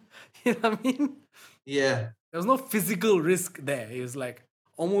gonna, you know what I mean? Yeah. There was no physical risk there. It was like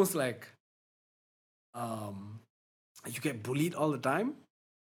almost like you get bullied all the time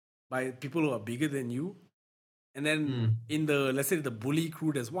by people who are bigger than you. And then in the, let's say the bully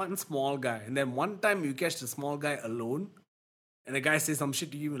crew, there's one small guy. And then one time you catch the small guy alone and the guy says some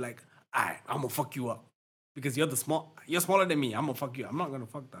shit to you like, I'm gonna fuck you up. Because you're smaller than me. I'm gonna fuck you. I'm not gonna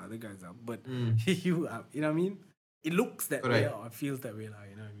fuck the other guys up. But you know what I mean? It looks that way or it feels that way, you know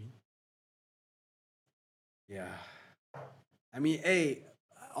what I mean? Yeah. I mean, hey,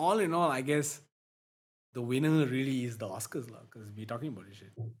 all in all, I guess the winner really is the Oscars, because we're talking about this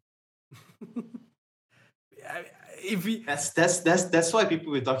shit. That's why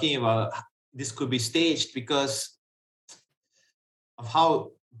people were talking about this could be staged because of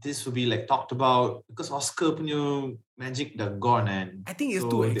how this will be like talked about, because Oscar punya magic dah gone, and I think it's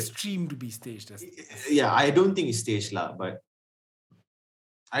too extreme to be staged. Yeah, I don't think it's staged lah, but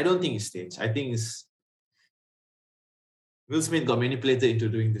I don't think it's staged. I think it's Will Smith got manipulated into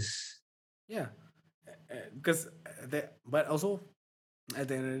doing this. Yeah, because but also at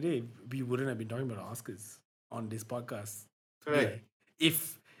the end of the day, we wouldn't have been talking about Oscars on this podcast. Correct.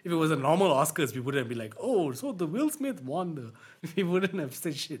 If it was a normal Oscars, we wouldn't be like, oh, so the Will Smith won. We wouldn't have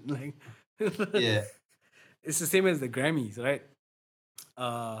said shit like. Yeah. It's the same as the Grammys, right?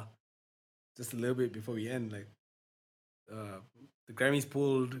 Just a little bit before we end, like, the Grammys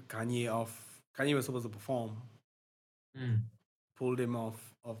pulled Kanye off. Kanye was supposed to perform. Pulled him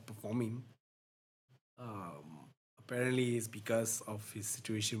off of performing. Apparently, it's because of his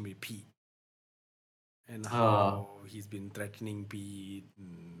situation with Pete. And how he's been threatening Pete.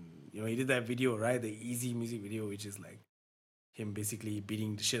 You know, he did that video, right? The Easy music video, which is like him basically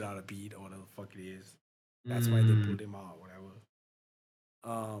beating the shit out of Pete or whatever the fuck it is. That's why they pulled him out, whatever.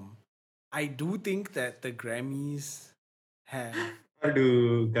 I do think that the Grammys have.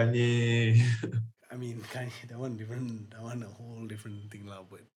 Aduh, Kanye. I mean, Kanye, that one a whole different thing, lah.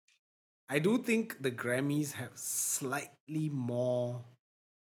 But I do think the Grammys have slightly more.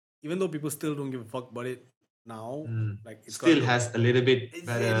 Even though people still don't give a fuck about it now, like it still has a little bit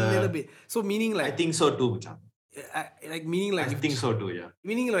better. A little bit. So meaning like I think so too, I think so too, yeah.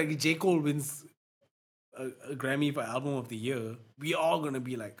 Meaning like if J. Cole wins a Grammy for Album of the Year, we all gonna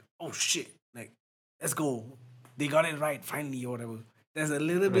be like, oh shit, like let's go, they got it right finally or whatever. There's a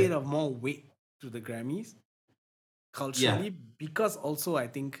little bit of more weight to the Grammys culturally, because also I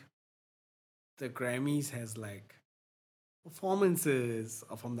think the Grammys has like performances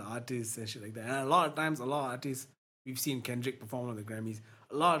from the artists and shit like that. And a lot of times, a lot of artists, we've seen Kendrick perform on the Grammys.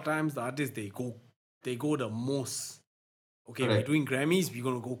 A lot of times, the artists they go the most. Okay, we're doing Grammys, we're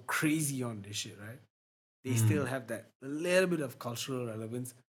gonna go crazy on this shit, right? They still have that a little bit of cultural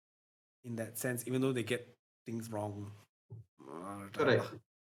relevance in that sense, even though they get things wrong. Correct.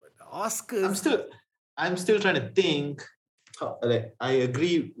 But the Oscars, I'm still trying to think. Like, I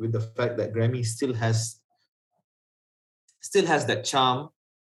agree with the fact that Grammy still has that charm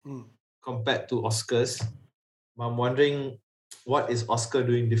compared to Oscars. I'm wondering what is Oscar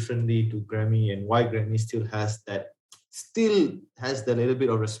doing differently to Grammy, and why Grammy still has that little bit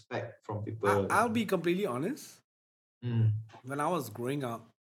of respect from people. I'll be completely honest. When I was growing up,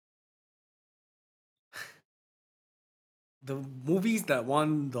 the movies that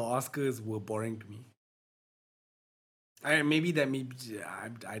won the Oscars were boring to me. I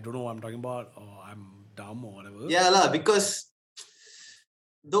don't know what I'm talking about, or I'm dumb or whatever. Yeah, because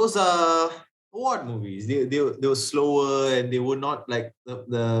those are award movies. They were slower, and they were not like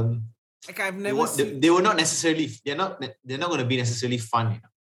the like I've never seen. They were not necessarily. They're not going to be necessarily fun. You know?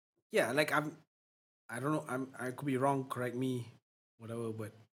 Yeah, like I don't know. I could be wrong. Correct me, whatever.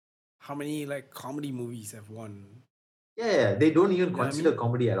 But how many like comedy movies have won? Yeah, they don't even consider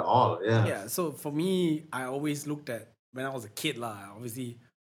comedy at all. Yeah. Yeah. So for me, I always looked at when I was a kid, obviously,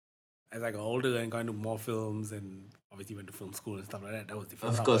 as I got older and got into more films and obviously went to film school and stuff like that. That was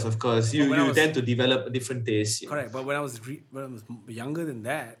different. Of course. You tend to develop a different taste. Correct. But when I was younger than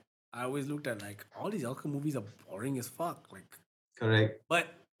that, I always looked at like all these alcohol movies are boring as fuck. Like, correct. But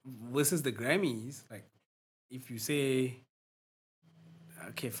versus the Grammys, like if you say,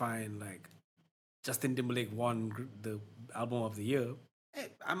 okay, fine, like Justin Timberlake won the album of the year,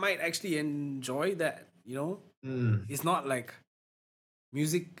 I might actually enjoy that. It's not like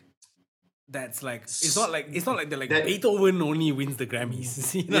music that's like it's not like they're like that, Beethoven only wins the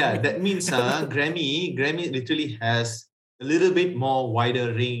Grammys. That means Grammy literally has a little bit more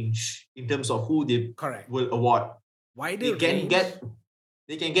wider range in terms of who they will award. Wider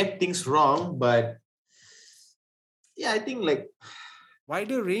they can get things wrong, but I think like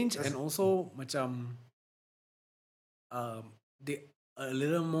wider range and also they a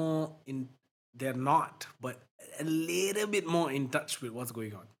little more in. They're not, but a little bit more in touch with what's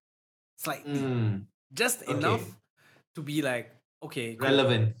going on. Slightly. Just enough to be like, okay.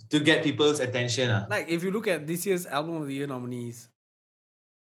 Relevant. To get people's attention. Like, if you look at this year's Album of the Year nominees,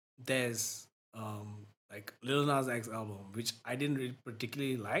 there's like Lil Nas X album, which I didn't really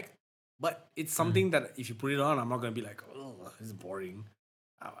particularly like. But it's something that if you put it on, I'm not going to be like, oh, this is boring.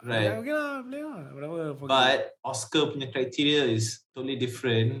 Right. Whatever. But Oscar punya criteria is totally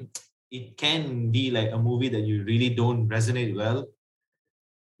different. It can be like a movie that you really don't resonate well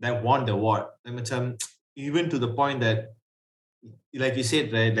that won the award. Even to the point that, like you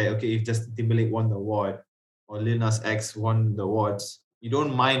said, right? Like, okay, if Justin Timberlake won the award or Lil Nas X won the awards, you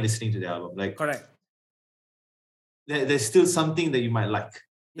don't mind listening to the album. Like, correct. There's still something that you might like.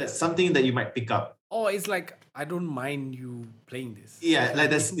 That's something that you might pick up. Oh, it's like, I don't mind you playing this. Yeah,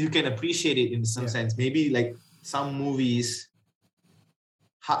 like you can appreciate it in some sense. Maybe like some movies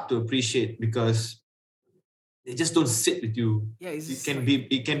hard to appreciate because they just don't sit with you. Yeah,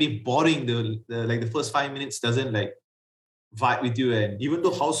 it can be boring. The first 5 minutes doesn't like vibe with you, and even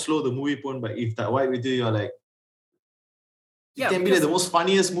though how slow the movie pun, but if that vibe with you, you're like, it can be like the most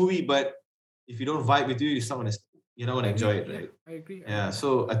funniest movie, but if you don't vibe with you, you're not gonna enjoy it, right? I agree. Yeah,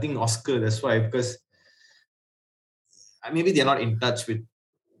 so I think Oscar, that's why, because maybe they're not in touch with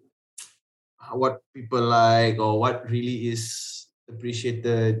what people like or what really is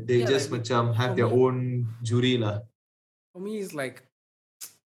appreciated. They just like, have their own jury lah. For me, it's like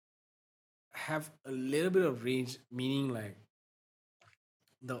have a little bit of range, meaning like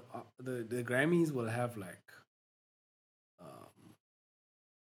the Grammys will have like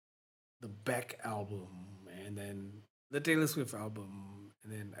the Beck album and then the Taylor Swift album,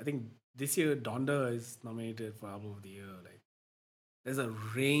 and then I think this year Donda is nominated for Album of the Year. Like, there's a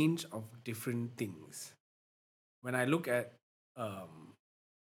range of different things. When I look at the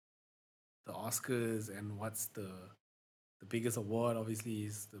Oscars and what's the biggest award, obviously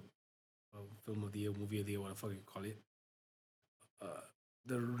is the Film of the Year, Movie of the Year, whatever you call it.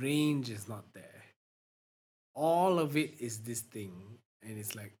 The range is not there. All of it is this thing, and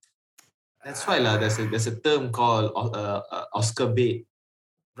it's like, that's why there's a term called Oscar bait.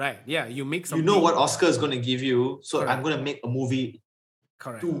 Right. Yeah. You make something. You know what Oscar is going to give you, so I'm going to make a movie.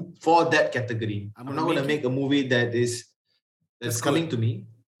 Correct. For that category. I'm not going to make a movie that's coming to me.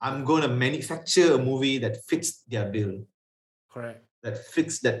 I'm going to manufacture a movie that fits their bill. Correct. That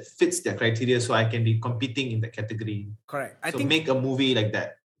fits their criteria, so I can be competing in the category. Correct. I think make a movie like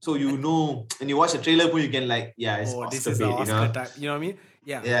that. So when you watch a trailer, you can like, it's Oscar this is bait, the Oscar type. You know what I mean?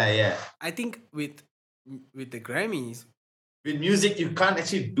 Yeah. Yeah. I think with the Grammys, with music, you can't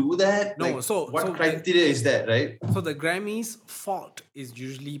actually do that. No. Like, what criteria is that, right? So the Grammys' fault is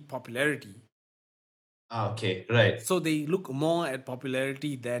usually popularity. Okay, right. So they look more at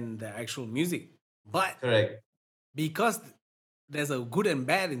popularity than the actual music. But correct. Because there's a good and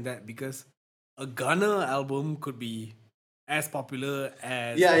bad in that, because a Gunna album could be as popular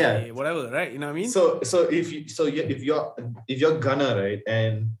as whatever, right? You know what I mean? So if you're Gunna, right,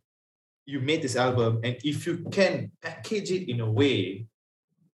 and you made this album, and if you can package it in a way,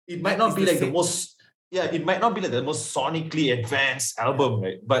 it might not be like the most sonically advanced album,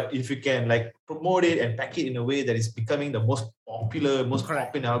 right? But if you can like promote it and pack it in a way that is becoming the most popular, most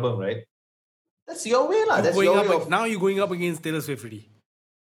popping album, right? That's your way, lah. That's your way. Now you're going up against Taylor Swift, really.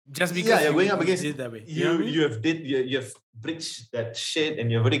 Just because you're going up against it that way. You have bridged that shit,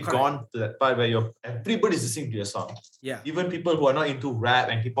 and you've already gone to that part where everybody's listening to your song. Yeah. Even people who are not into rap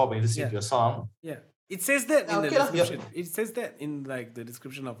and hip hop are listening to your song. Yeah. It says that in the description. It says that in like the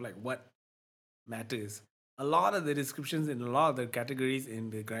description of like what matters. A lot of the descriptions in a lot of the categories in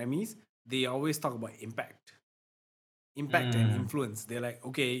the Grammys, they always talk about impact and influence. They're like,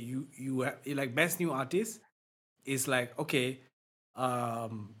 okay, you have like best new artist is like, okay,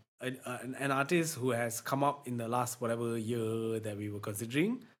 an artist who has come up in the last whatever year that we were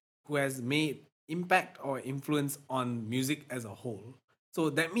considering, who has made impact or influence on music as a whole. So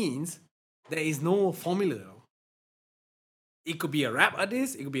that means there is no formula. It could be a rap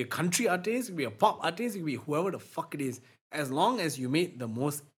artist, it could be a country artist, it could be a pop artist, it could be whoever the fuck it is. As long as you made the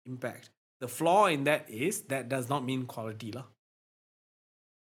most impact. The flaw in that is that does not mean quality lah.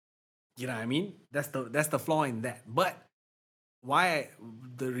 You know what I mean? That's the flaw in that. But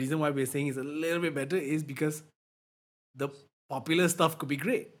the reason why we're saying it's a little bit better is because the popular stuff could be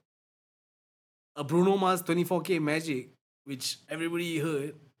great. A Bruno Mars 24K Magic, which everybody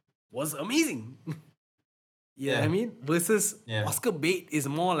heard, was amazing. You know what I mean? Versus Oscar bait is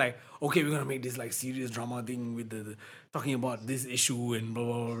more like, okay, we're gonna make this like serious drama thing with the talking about this issue and blah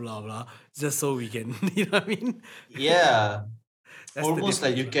blah blah blah blah, just so we can, you know what I mean? Yeah. Almost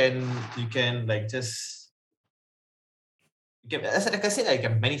like you can like just as like I said, I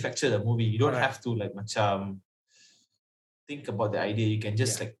can manufacture the movie. You don't have to like think about the idea. You can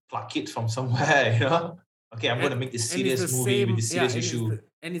just like pluck it from somewhere, you know. Okay, I'm going to make this serious movie with this serious issue.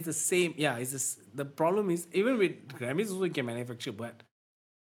 And it's the same. Yeah, the problem is even with Grammys also you can manufacture, but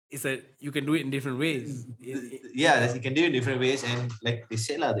you can do it in different ways. You can do it in different ways, and like they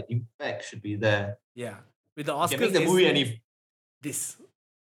said, the impact should be there. Yeah, with the Oscars, you can make the movie, and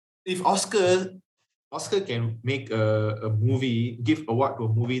if Oscar can make a movie, give award to a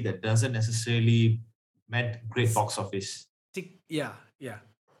movie that doesn't necessarily meant great box office. Yeah.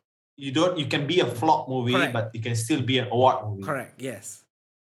 You can be a flop movie, but it can still be an award movie. Correct. Yes.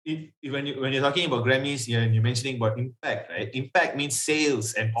 When you're talking about Grammys, you're mentioning about impact, right? Impact means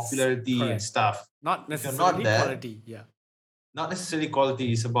sales and popularity and stuff. Not necessarily quality. Yeah. Not necessarily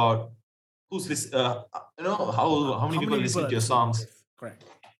quality. It's about who's this. How many people listen to your songs. Yes. Correct.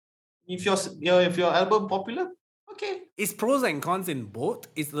 If your album popular, okay. It's pros and cons in both.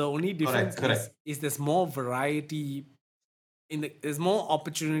 It's the only difference. Correct. Is there's more variety there's more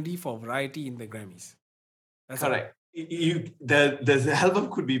opportunity for variety in the Grammys. That's correct. The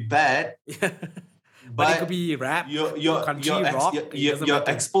album could be bad, but it could be rap, country, rock. You're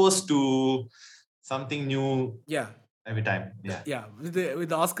exposed to something new. Yeah. Every time. Yeah. Yeah. With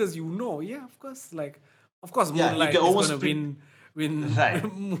the Oscars, of course, Moonlight is gonna win. Right.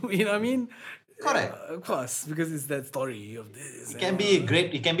 You know what I mean? Correct. Of course, because it's that story of this. It can be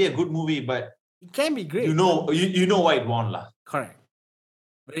great. It can be a good movie, but it can be great. You know why it won lah. Correct.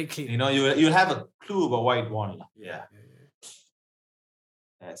 Very clear. You'll have a clue about why it won lah. Yeah.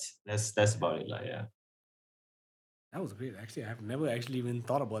 That's about it lah. Yeah. That was great. Actually, I've never actually even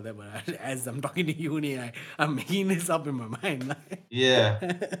thought about that, but as I'm talking to you, I'm making this up in my mind. Yeah.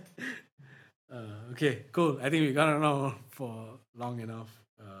 Okay, cool. I think we got on for long enough.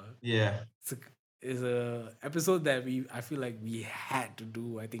 Yeah. It's a episode that I feel like we had to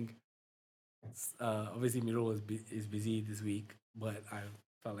do. I think obviously Miro is busy this week, but I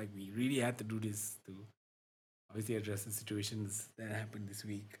felt like we really had to do this to obviously address the situations that happened this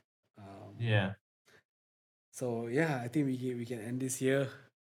week. Yeah. So I think we can end this here.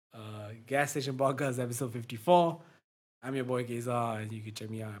 Gas Station Podcast episode 54. I'm your boy Keza, and you can check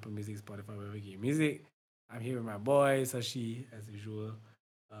me out Apple Music, Spotify, wherever you get music. I'm here with my boy Sashi as usual.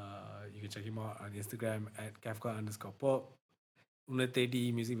 You can check him out on Instagram at Kafka_pop. Una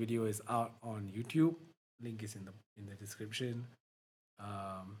Teddy music video is out on YouTube. Link is in the description.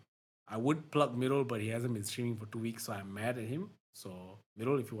 I would plug Mirul, but he hasn't been streaming for 2 weeks, so I'm mad at him. So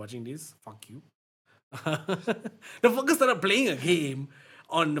Mirul, if you're watching this, fuck you. The fucker started playing a game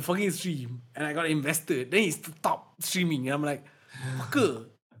on the fucking stream, and I got invested. Then he stopped streaming, and I'm like, fucker,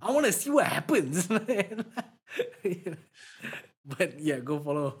 I want to see what happens. But yeah, go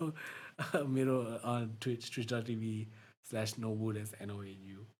follow Miro on Twitch, twitch.tv/Nobu, that's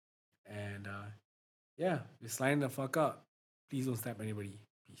NOAU. And we're sliding the fuck out. Please don't stab anybody.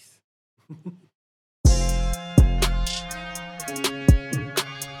 Peace.